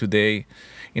day to day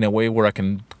in a way where I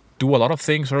can do a lot of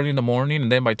things early in the morning,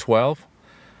 and then by 12,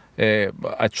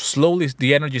 I slowly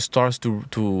the energy starts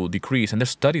to decrease. And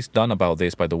there's studies done about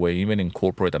this, by the way, even in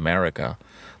corporate America,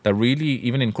 that really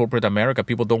even in corporate America,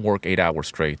 people don't work 8 hours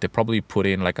straight. They probably put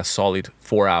in like a solid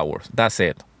 4 hours. That's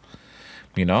it.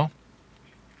 You know,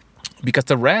 because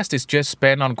the rest is just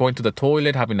spent on going to the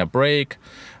toilet, having a break,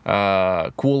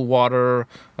 cool water,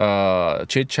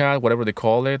 chit chat, whatever they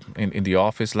call it in the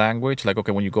office language. Like,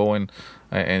 okay, when you go in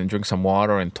and drink some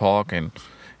water and talk and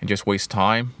just waste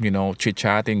time, chit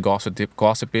chatting,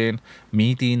 gossiping,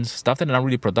 meetings, stuff that are not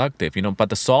really productive, But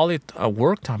the solid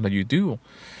work time that you do,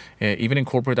 even in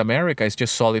corporate America, is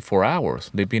just solid 4 hours.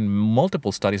 There've been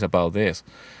multiple studies about this.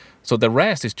 So the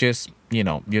rest is just,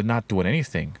 you're not doing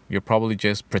anything. You're probably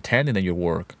just pretending that you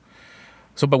work.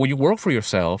 So, but when you work for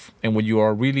yourself and when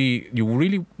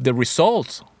the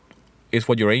results is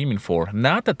what you're aiming for,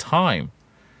 not the time.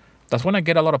 That's when I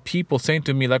get a lot of people saying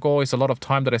to me like, oh, it's a lot of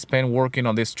time that I spend working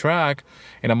on this track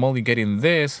and I'm only getting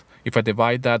this. If I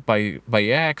divide that by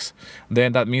X,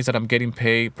 then that means that I'm getting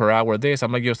paid per hour this.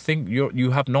 I'm like, you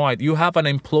have no idea. You have an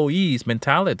employee's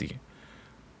mentality.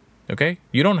 Okay?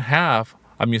 You don't have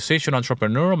a musician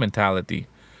entrepreneurial mentality.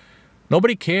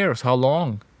 Nobody cares how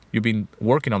long you've been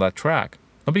working on that track.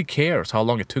 Nobody cares how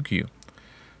long it took you.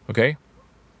 Okay?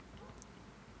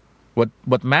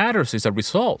 What matters is the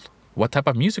result. What type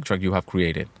of music track you have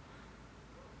created.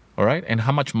 All right? And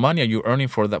how much money are you earning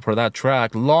for that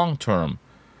track long term?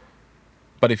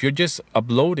 But if you're just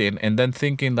uploading and then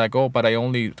thinking like, oh, but I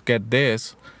only get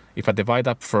this, if I divide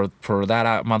that for that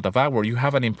amount of hour, you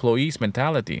have an employee's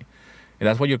mentality. And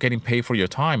that's what you're getting paid for your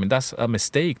time. And that's a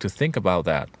mistake to think about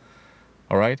that.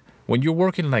 All right? When you're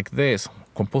working like this,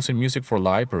 composing music for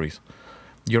libraries,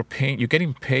 you're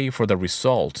getting paid for the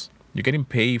results. You're getting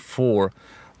paid for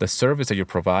the service that you're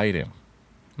providing.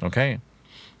 Okay?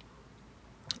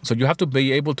 So you have to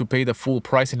be able to pay the full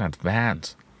price in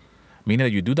advance. Meaning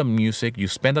that you do the music, you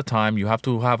spend the time, you have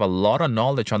to have a lot of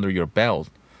knowledge under your belt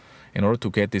in order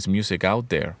to get this music out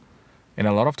there. And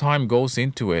a lot of time goes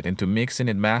into it, into mixing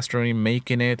it, mastering,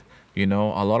 making it, a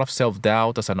lot of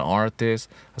self-doubt as an artist,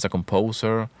 as a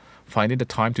composer, finding the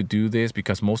time to do this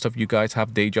because most of you guys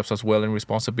have day jobs as well and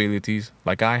responsibilities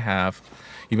like I have.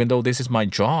 Even though this is my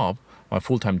job, my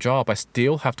full-time job, I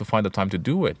still have to find the time to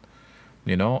do it.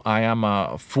 I am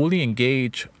a fully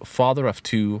engaged father of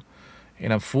two,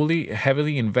 and I'm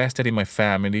heavily invested in my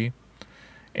family,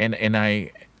 and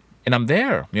I'm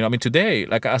there. Today,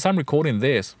 like as I'm recording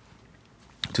this,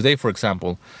 today, for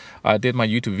example, I did my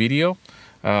YouTube video.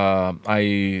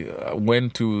 I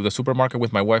went to the supermarket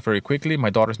with my wife very quickly.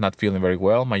 My daughter's not feeling very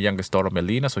well. My youngest daughter,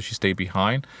 Melina, so she stayed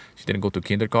behind. She didn't go to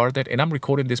kindergarten. And I'm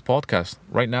recording this podcast.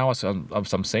 Right now, as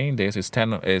I'm saying this,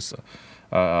 it's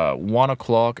 1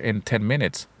 o'clock and 10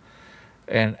 minutes.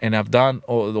 And I've done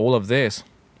all of this.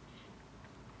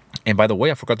 And by the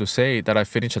way, I forgot to say that I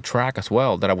finished a track as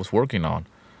well that I was working on.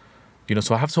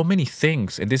 So I have so many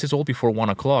things, and this is all before 1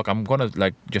 o'clock. I'm gonna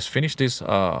just finish this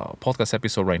podcast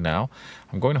episode right now.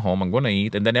 I'm going home. I'm gonna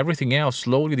eat, and then everything else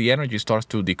slowly the energy starts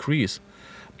to decrease.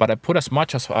 But I put as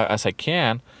much as I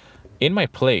can in my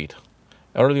plate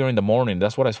earlier in the morning.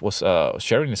 That's what I was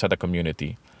sharing inside the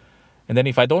community. And then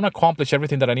if I don't accomplish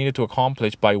everything that I needed to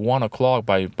accomplish by 1 o'clock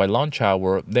by lunch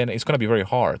hour, then it's gonna be very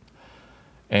hard.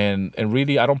 And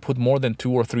really, I don't put more than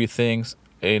 2 or 3 things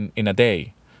in a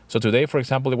day. So today, for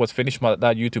example, it was finish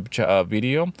that YouTube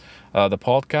video, the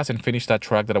podcast, and finish that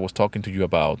track that I was talking to you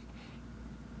about.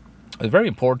 It's very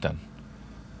important,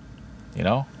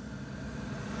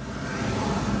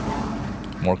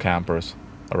 More campers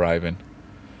arriving.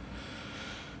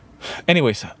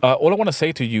 Anyways, all I want to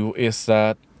say to you is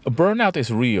that burnout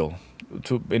is real.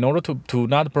 In order to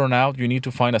not burn out, you need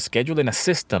to find a schedule and a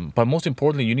system. But most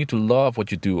importantly, you need to love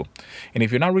what you do. And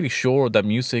if you're not really sure that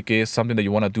music is something that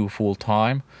you want to do full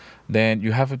time, then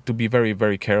you have to be very,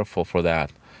 very careful for that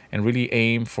and really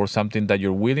aim for something that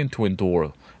you're willing to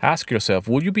endure. Ask yourself,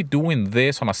 will you be doing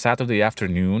this on a Saturday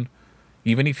afternoon,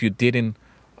 even if you didn't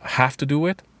have to do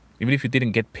it, even if you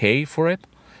didn't get paid for it?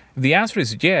 If the answer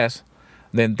is yes,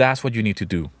 then that's what you need to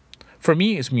do. For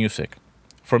me, it's music.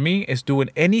 For me, it's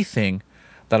doing anything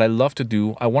that I love to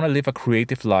do. I want to live a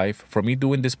creative life. For me,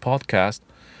 doing this podcast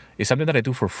is something that I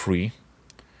do for free.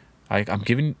 I'm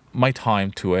giving my time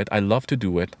to it. I love to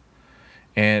do it.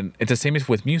 And it's the same as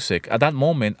with music. At that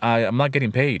moment, I'm not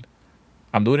getting paid.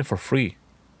 I'm doing it for free.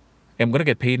 I'm going to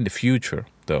get paid in the future,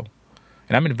 though.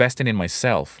 And I'm investing in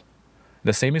myself.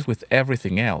 The same is with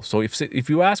everything else. So if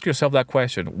you ask yourself that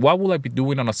question, what will I be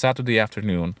doing on a Saturday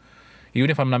afternoon, even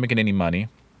if I'm not making any money,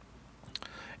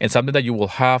 and something that you will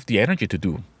have the energy to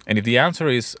do? And if the answer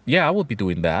is, yeah, I will be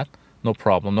doing that, no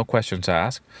problem, no questions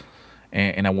asked,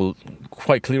 and I will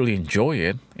quite clearly enjoy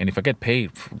it. And if I get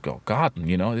paid, oh God,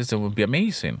 this will be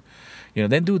amazing.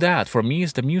 Then do that. For me,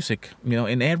 it's the music,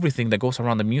 and everything that goes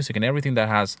around the music and everything that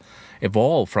has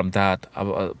evolved from that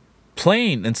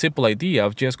plain and simple idea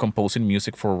of just composing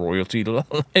music for royalty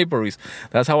libraries.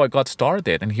 That's how I got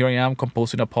started. And here I am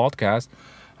composing a podcast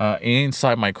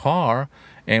inside my car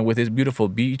and with this beautiful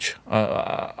beach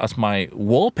as my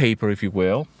wallpaper, if you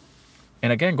will.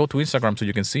 And again, go to Instagram so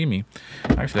you can see me.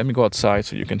 Actually, let me go outside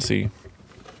so you can see.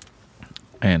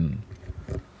 And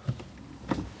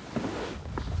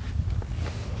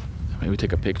maybe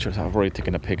take a picture. I've already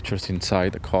taken the pictures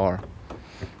inside the car.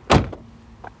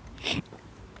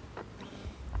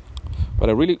 But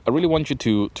I really want you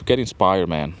to get inspired,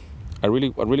 man. I really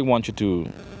want you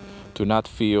to not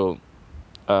feel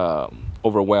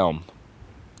overwhelmed.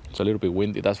 It's a little bit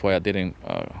windy. That's why I didn't.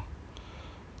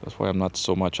 That's why I'm not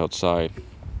so much outside.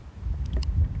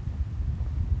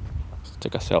 Let's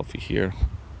take a selfie here.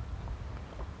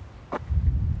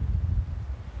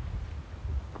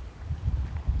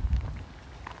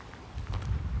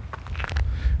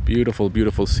 Beautiful,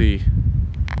 beautiful sea.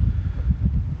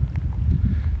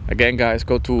 Again, guys,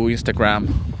 go to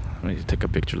Instagram. Let me take a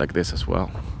picture like this as well.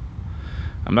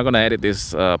 I'm not going to edit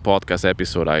this podcast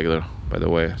episode either, by the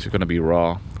way. It's going to be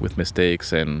raw with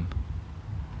mistakes, and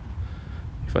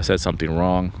if I said something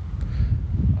wrong,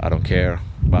 I don't care.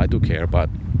 But I do care, but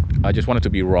I just want it to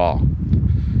be raw.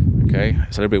 Okay?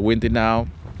 It's a little bit windy now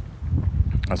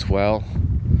as well.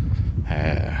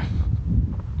 But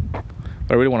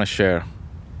I really want to share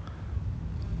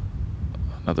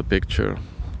another picture.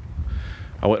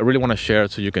 I really want to share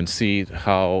it so you can see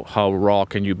how raw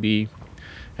can you be,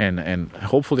 and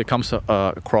hopefully it comes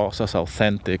across as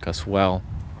authentic as well.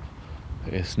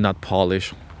 It's not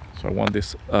polished. So I want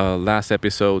this last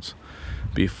episodes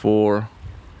before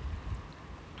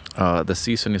the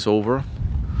season is over.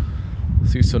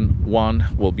 Season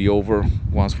 1 will be over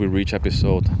once we reach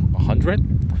episode 100,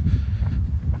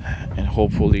 and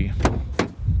hopefully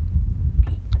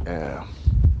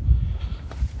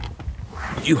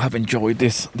you have enjoyed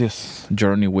this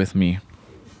journey with me.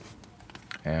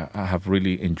 I have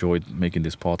really enjoyed making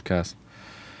this podcast,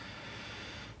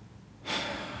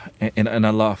 and I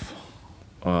love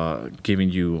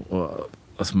giving you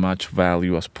as much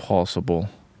value as possible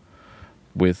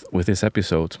with this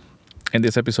episode. In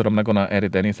this episode, I'm not gonna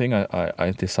edit anything.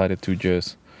 I decided to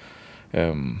just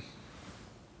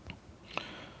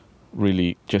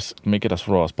really just make it as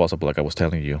raw as possible, like I was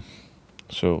telling you.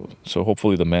 So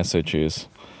hopefully the message is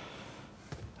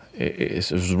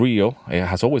real. It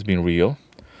has always been real.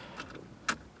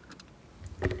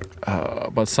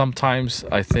 But sometimes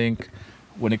I think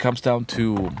when it comes down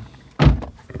to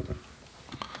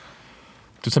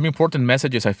some important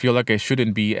messages, I feel like it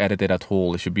shouldn't be edited at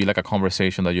all. It should be like a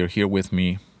conversation that you're here with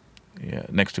me,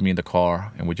 next to me in the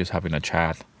car, and we're just having a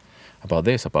chat about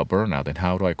this, about burnout, and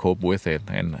how do I cope with it,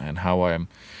 and how I'm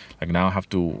like now I have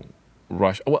to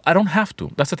rush. Well, I don't have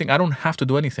to. That's the thing. I don't have to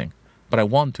do anything, but I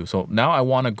want to. So now I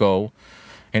want to go,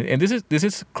 and this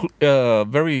is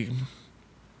very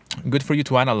good for you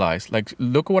to analyze. Like,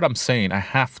 look at what I'm saying. I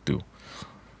have to.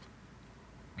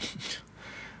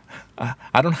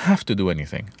 I don't have to do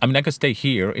anything. I mean, I could stay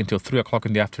here until 3:00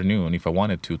 in the afternoon if I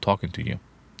wanted to, talking to you.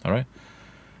 All right.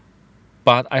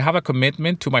 But I have a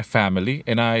commitment to my family,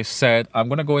 and I said I'm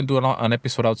gonna go and do an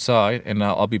episode outside, and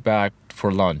I'll be back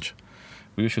for lunch.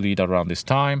 We usually eat around this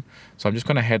time, so I'm just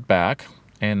gonna head back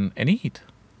and eat,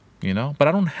 But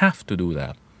I don't have to do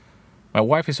that. My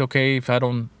wife is okay if I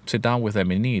don't sit down with them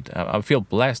and eat. I feel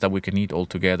blessed that we can eat all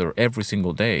together every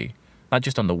single day, not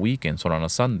just on the weekends or on a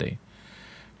Sunday.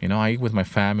 I eat with my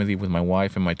family, with my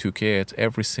wife and my 2 kids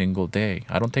every single day.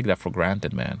 I don't take that for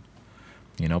granted, man.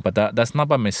 But that's not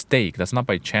by mistake. That's not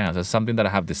by chance. That's something that I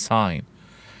have designed.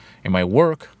 In my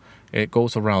work, it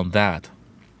goes around that.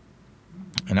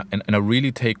 And I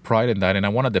really take pride in that, and I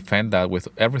want to defend that with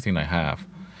everything I have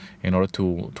in order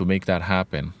to make that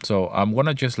happen. So I'm going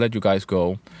to just let you guys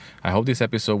go. I hope this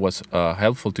episode was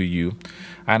helpful to you.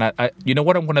 And I you know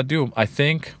what I'm going to do? I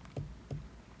think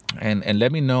and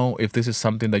let me know if this is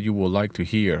something that you would like to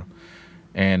hear.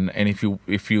 And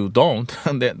if you don't,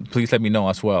 then please let me know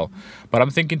as well. But I'm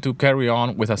thinking to carry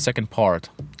on with a second part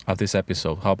of this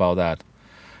episode. How about that?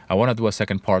 I want to do a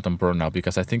second part on burnout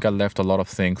because I think I left a lot of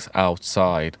things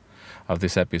outside of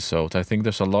this episode. I think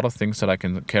there's a lot of things that I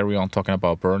can carry on talking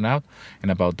about burnout and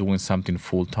about doing something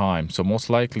full time. So most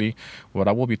likely what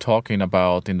I will be talking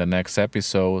about in the next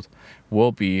episode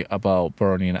will be about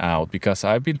burning out, because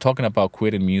I've been talking about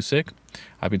quitting music.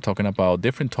 I've been talking about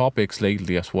different topics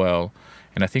lately as well.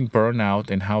 And I think burnout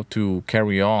and how to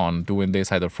carry on doing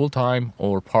this either full time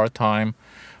or part time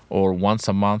or once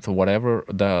a month or whatever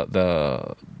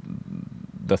the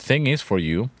thing is for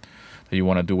you that you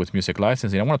want to do with music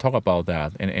licensing. I want to talk about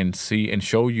that and see and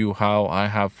show you how I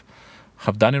have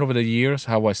done it over the years,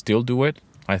 how I still do it.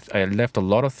 I left a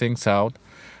lot of things out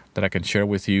that I can share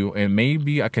with you, and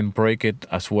maybe I can break it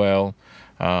as well,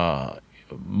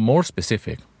 more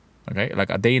specific. Okay, like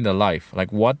a day in the life.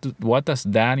 Like what does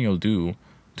Daniel do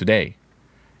today,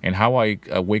 and how I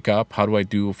wake up. How do I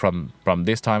do from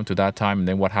this time to that time, and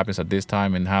then what happens at this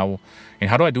time, and how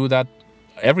do I do that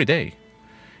every day,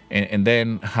 and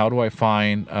then how do I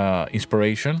find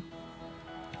inspiration?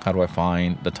 How do I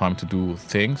find the time to do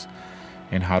things,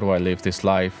 and how do I live this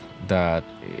life that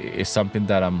is something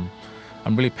that I'm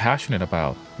really passionate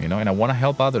about, and I want to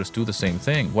help others do the same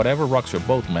thing. Whatever rocks your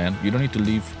boat, man. You don't need to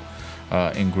live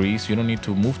in Greece. You don't need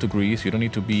to move to Greece. You don't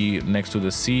need to be next to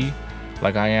the sea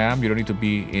like I am. You don't need to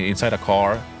be inside a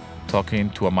car talking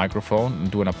to a microphone and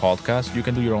doing a podcast. You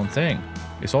can do your own thing.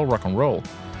 It's all rock and roll.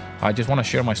 I just want to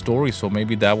share my story, so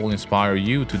maybe that will inspire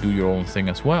you to do your own thing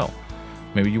as well.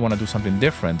 Maybe you want to do something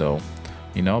different though,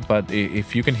 but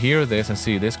if you can hear this and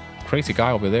see this crazy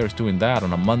guy over there is doing that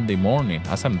on a Monday morning.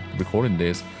 As I'm recording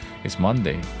this, it's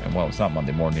Monday, and well, it's not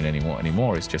Monday morning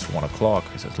anymore. It's just 1 o'clock.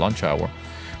 It's lunch hour.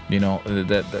 This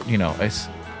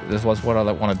was what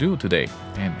I want to do today,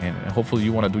 and hopefully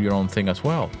you want to do your own thing as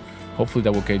well. Hopefully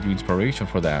that will get you inspiration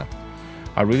for that.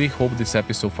 I really hope this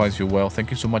episode finds you well. Thank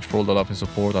you so much for all the love and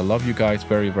support. I love you guys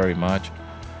very, very much.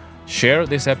 Share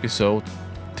this episode.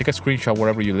 Take a screenshot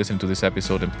wherever you listen to this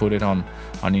episode and put it on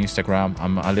Instagram.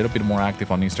 I'm a little bit more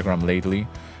active on Instagram lately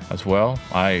as well.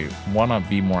 I want to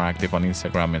be more active on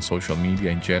Instagram and social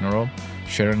media in general,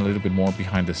 sharing a little bit more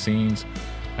behind the scenes,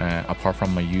 apart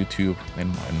from my YouTube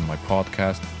and my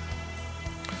podcast.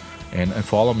 And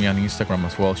follow me on Instagram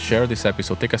as well. Share this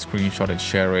episode. Take a screenshot and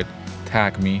share it.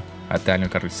 Tag me at Daniel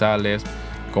Carrizales.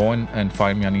 Go and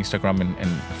find me on Instagram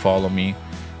and follow me.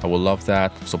 I will love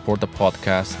that. Support the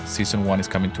podcast. Season 1 is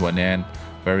coming to an end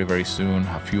very, very soon.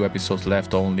 A few episodes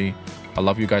left only. I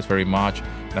love you guys very much.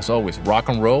 And as always, rock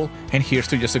and roll, and here's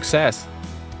to your success.